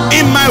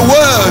 in my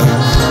word,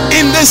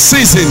 in this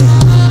season.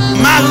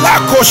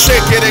 Malako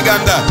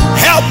shekereganda.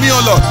 Help me,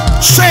 oh Lord.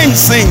 Change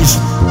things.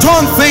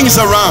 Turn things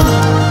around.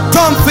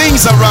 Turn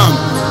things around.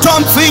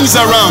 Turn things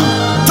around.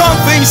 Turn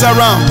things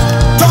around.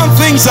 Turn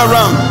things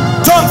around.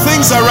 Turn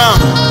things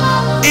around.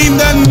 In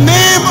the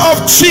name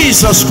of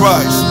Jesus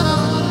Christ.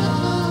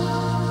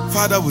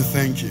 Father, we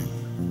thank you.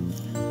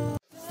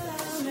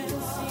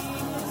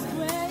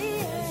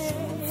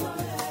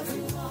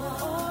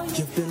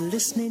 You've been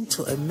listening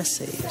to a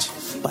message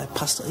by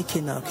Pastor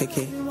Ikenna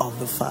Okeke of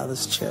the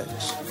Father's Church.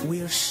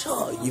 We are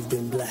sure you've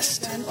been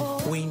blessed.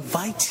 We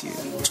invite you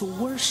to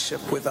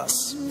worship with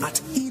us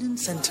at Eden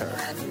Center,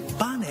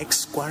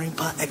 Banex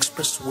Gwarimpa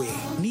Expressway,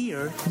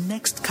 near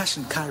Next Cash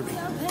and Carry,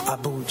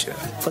 Abuja.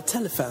 For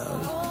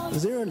telephone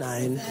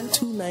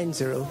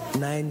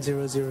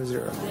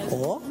 09-290-9000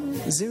 or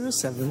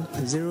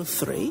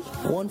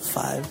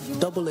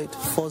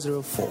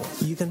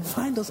 0703-1588-404. You can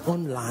find us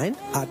online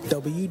at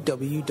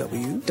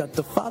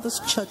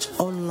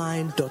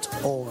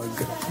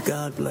www.thefatherschurchonline.org.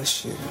 God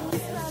bless you.